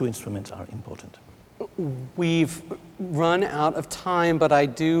think these two instruments are important. We've run out of time, but I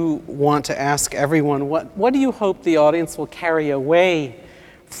do want to ask everyone, what do you hope the audience will carry away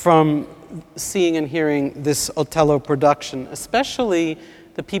from seeing and hearing this Otello production, especially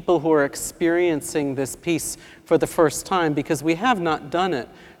the people who are experiencing this piece for the first time, because we have not done it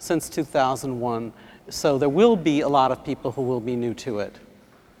since 2001, so there will be a lot of people who will be new to it.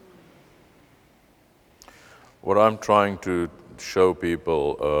 What I'm trying to show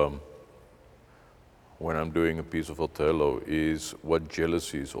people when I'm doing a piece of Otello is what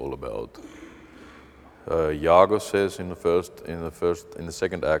jealousy is all about. Iago says in the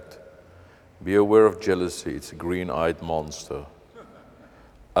second act, be aware of jealousy, it's a green-eyed monster.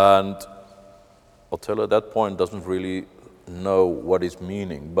 And Otello at that point doesn't really know what it's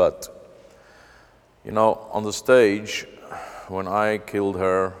meaning, but you know, on the stage, when I killed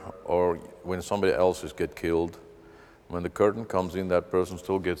her or when somebody else gets killed, when the curtain comes in, that person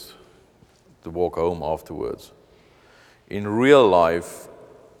still gets to walk home afterwards. In real life,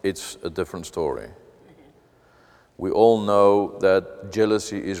 it's a different story. We all know that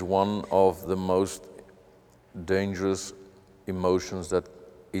jealousy is one of the most dangerous emotions that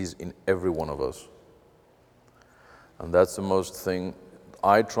is in every one of us. And that's the most thing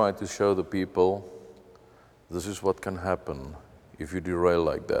I try to show the people, this is what can happen if you derail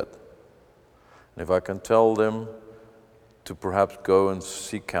like that. If I can tell them to perhaps go and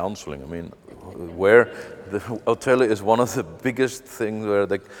seek counseling. I mean, where the Othello is one of the biggest things where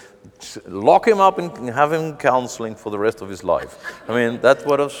they lock him up and have him counseling for the rest of his life. I mean, that's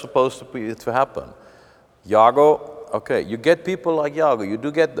what is supposed to happen. Iago, okay, you get people like Iago, you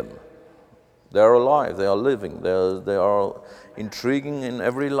do get them. They are alive, they are living, they are intriguing in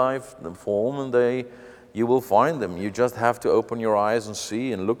every life form, and you will find them. You just have to open your eyes and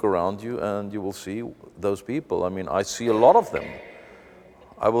see and look around you, and you will see those people. I mean, I see a lot of them.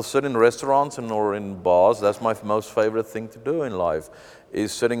 I will sit in restaurants or in bars. That's my most favorite thing to do in life,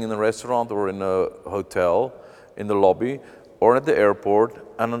 is sitting in a restaurant or in a hotel, in the lobby, or at the airport,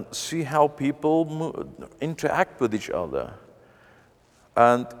 and see how people interact with each other.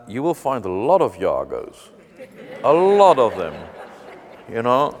 And you will find a lot of Iagos, a lot of them, you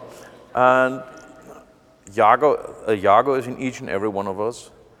know. And Iago is in each and every one of us.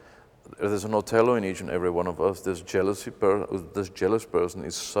 There's an Othello in each and every one of us. This jealous person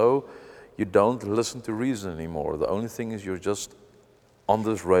is so, you don't listen to reason anymore. The only thing is you're just on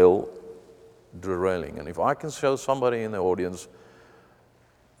this derailing. And if I can show somebody in the audience,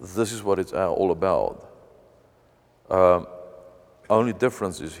 this is what it's all about. Only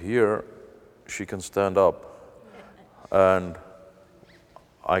difference is here, she can stand up and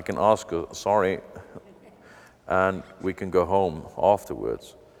I can ask her, sorry, and we can go home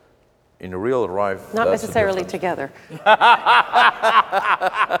afterwards. In real life, not necessarily together.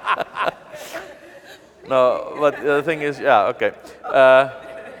 No, but the thing is, yeah, okay.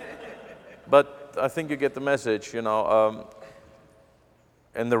 But I think you get the message, you know.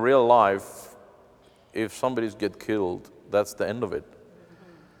 In the real life, if somebody's get killed, that's the end of it.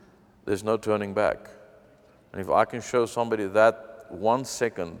 There's no turning back. And if I can show somebody that 1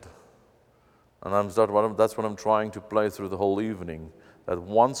 second, and that's what I'm trying to play through the whole evening, that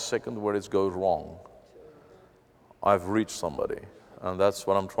 1 second where it goes wrong, I've reached somebody. And that's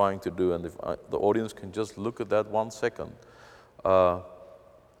what I'm trying to do. And if the audience can just look at that 1 second,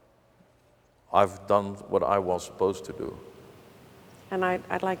 I've done what I was supposed to do. And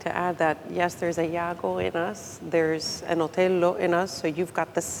I'd like to add that, yes, there's a Iago in us, there's an Otello in us, so you've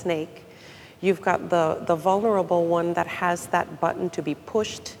got the snake, you've got the vulnerable one that has that button to be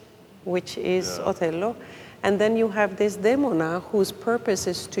pushed, which is Otello, and then you have this Demona whose purpose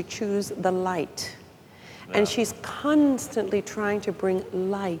is to choose the light. And she's constantly trying to bring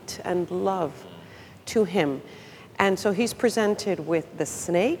light and love to him. And so he's presented with the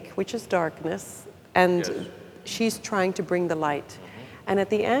snake, which is darkness, and she's trying to bring the light. And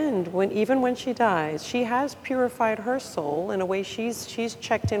at the end, even when she dies, she has purified her soul in a way. She's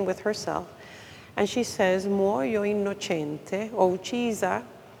checked in with herself, and she says, "Muoio innocente," o uccisa.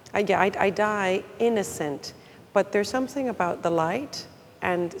 I die innocent. But there's something about the light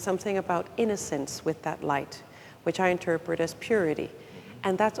and something about innocence with that light, which I interpret as purity,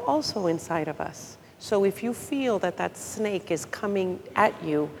 and that's also inside of us. So if you feel that that snake is coming at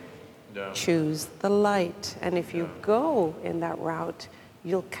you, choose the light. And if you go in that route,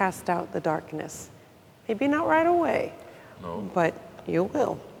 you'll cast out the darkness. Maybe not right away, but you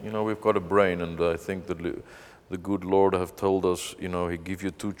will. You know, we've got a brain, and I think that the good Lord have told us, you know, He gives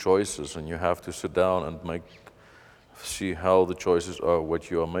you two choices, and you have to sit down and see how the choices are,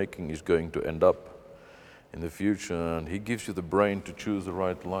 what you are making is going to end up in the future. And He gives you the brain to choose the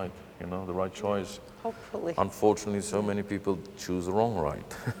right light, you know, the right choice. Hopefully. Unfortunately, so many people choose the wrong right.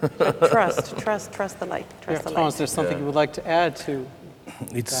 Trust the light. Trust the light. Thomas, there's something you would like to add to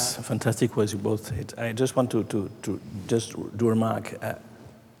It's fantastic what you both said. I just want to just do a remark.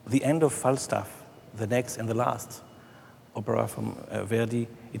 The end of Falstaff, the next and the last opera from Verdi,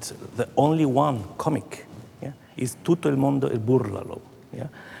 it's the only one comic. Yeah, is tutto il mondo è burlalo. Yeah,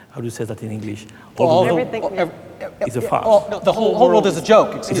 how do you say that in English? It's a farce. The whole world is a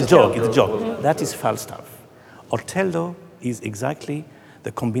joke. It's a joke. It's a joke. That is Falstaff. Othello is exactly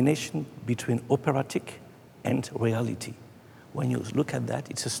the combination between operatic and reality. When you look at that,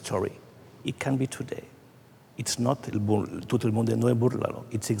 it's a story. It can be today. It's not tutto il mondo è burlalo.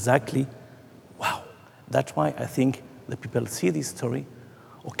 It's exactly, wow. That's why I think the people see this story.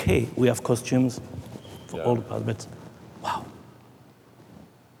 Okay, we have costumes for all the parts, but wow.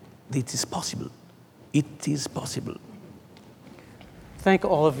 It is possible. It is possible. Thank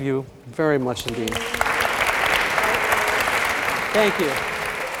all of you very much indeed. Thank you.